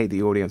 take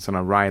the audience on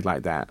a ride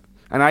like that.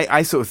 And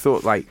I sort of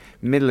thought like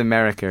Middle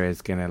America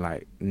is gonna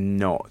like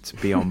not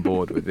be on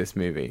board with this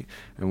movie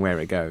and where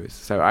it goes.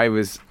 So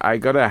I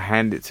gotta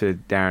hand it to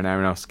Darren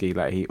Aronofsky.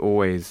 Like, he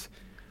always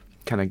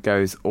kind of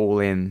goes all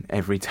in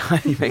every time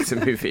he makes a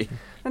movie.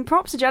 And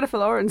props to Jennifer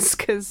Lawrence,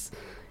 because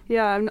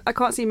I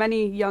can't see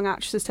many young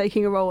actresses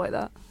taking a role like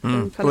that.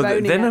 Well,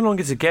 they're no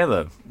longer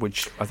together,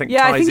 which I think I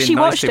ties think in she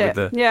nicely watched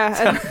with it.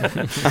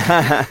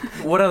 Yeah.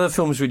 What other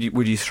films would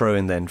you throw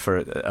in then for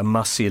a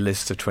must-see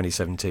list of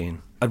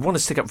 2017? I'd want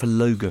to stick up for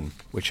Logan,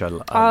 which I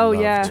loved.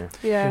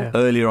 Yeah.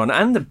 Earlier on,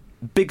 and The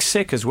Big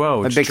Sick as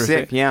well. The Big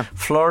Sick, yeah.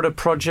 Florida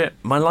Project,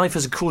 My Life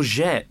as a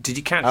Courgette. Did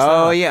you catch that?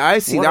 Oh yeah, I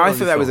see. I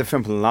thought that was a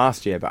film from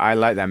last year, but I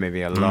like that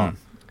movie a lot.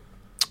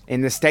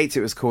 In the States,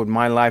 it was called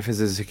My Life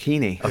as a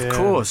Zucchini. Of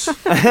course.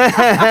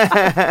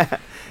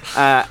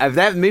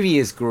 That movie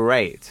is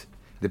great.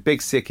 The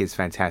Big Sick is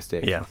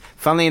fantastic. Yeah.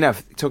 Funnily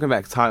enough, talking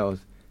about titles,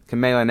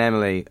 Camila and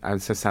Emily, I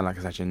just sound like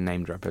such a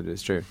name dropper, but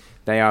it's true.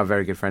 They are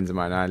very good friends of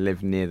mine. I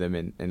live near them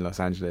in Los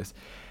Angeles.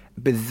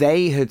 But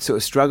they had sort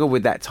of struggled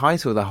with that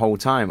title the whole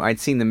time. I'd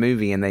seen the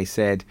movie and they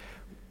said,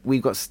 we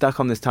got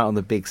stuck on this title,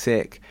 The Big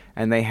Sick.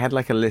 And they had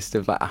like a list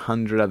of like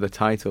 100 other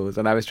titles.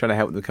 And I was trying to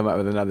help them come up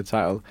with another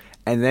title.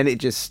 And then it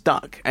just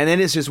stuck. And then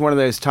it's just one of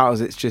those titles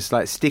that's just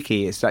like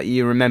sticky. It's like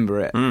you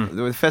remember it.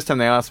 The first time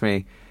they asked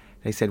me,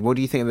 they said, what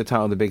do you think of the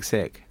title, The Big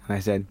Sick? And I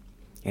said,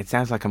 it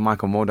sounds like a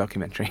Michael Moore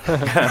documentary.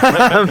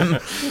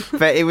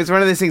 But it was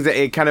one of those things that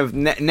it kind of...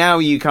 Now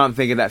you can't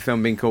think of that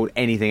film being called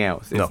anything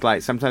else. It's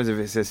like sometimes if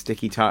it's a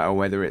sticky title,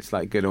 whether it's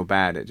like good or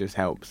bad, it just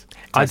helps.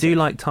 I do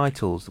like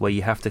titles where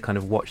you have to kind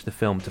of watch the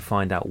film to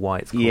find out why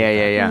it's called that.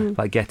 Yeah.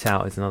 Like Get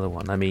Out is another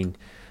one. I mean,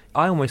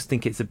 I almost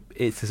think it's a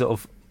sort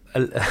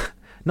of...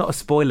 not a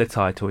spoiler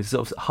title, it's a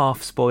sort of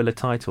half spoiler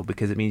title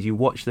because it means you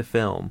watch the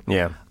film.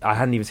 Yeah. I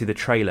hadn't even seen the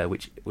trailer,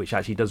 which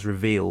actually does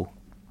reveal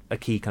a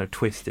key kind of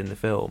twist in the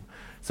film.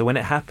 So when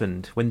it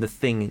happened, when the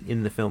thing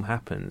in the film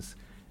happens,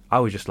 I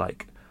was just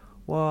like,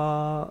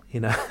 what? You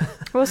know? I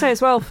will say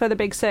as well, for The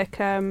Big Sick,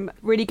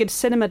 really good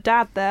cinema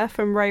dad there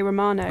from Ray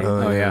Romano.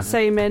 Oh, yeah.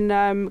 Same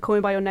in Call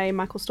Me By Your Name,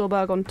 Michael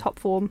Stuhlbarg on top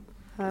form.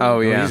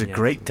 He's a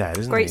great dad,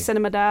 isn't he? Great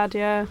cinema dad,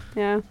 yeah.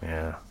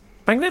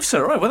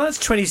 Magnificent. All right, well, that's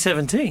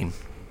 2017.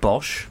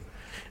 Bosh.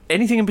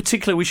 Anything in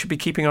particular we should be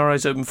keeping our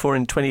eyes open for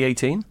in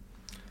 2018?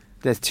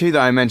 There's two that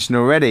I mentioned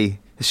already.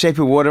 The Shape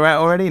of Water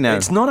out already? No.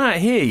 It's not out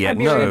here yet,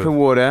 no. Shape of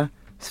Water,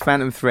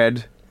 Phantom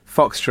Thread,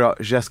 Foxtrot,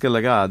 Jessica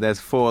Lagarde.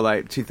 There's 4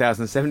 like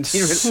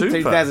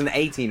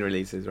 2018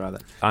 releases rather.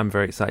 I'm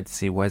very excited to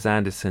see Wes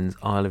Anderson's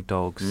Isle of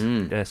Dogs,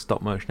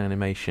 stop motion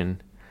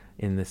animation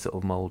in the sort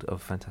of mould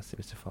of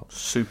Fantastic Mr. Fox.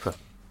 Super.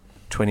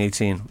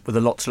 2018 with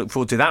a lot to look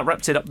forward to. That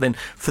wraps it up then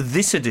for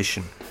this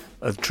edition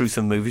of Truth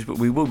and Movies, but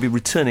we will be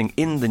returning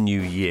in the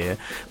new year.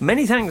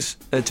 Many thanks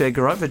to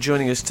Edgar Wright for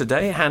joining us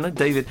today, Hannah,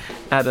 David,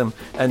 Adam,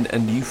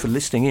 and you for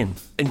listening in.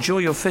 Enjoy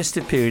your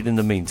festive period in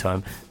the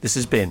meantime. This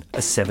has been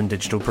a 7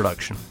 Digital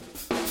production.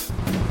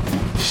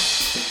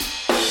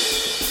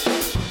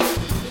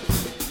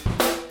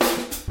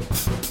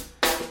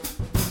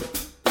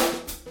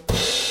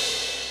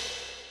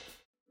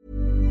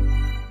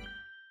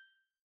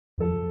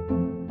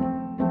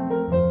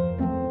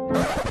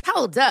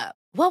 Hold up.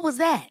 What was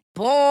that?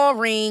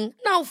 Boring.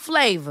 No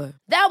flavor.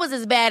 That was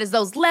as bad as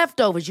those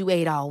leftovers you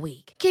ate all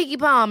week. Keke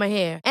Palmer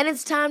here, and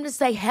it's time to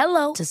say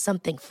hello to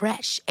something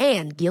fresh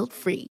and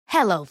guilt-free.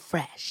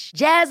 HelloFresh.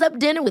 Jazz up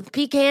dinner with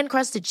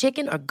pecan-crusted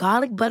chicken or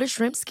garlic butter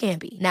shrimp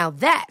scampi. Now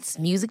that's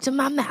music to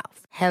my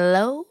mouth.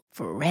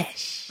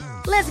 HelloFresh.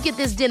 Let's get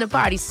this dinner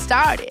party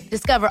started.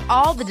 Discover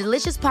all the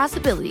delicious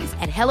possibilities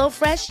at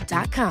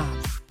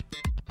HelloFresh.com.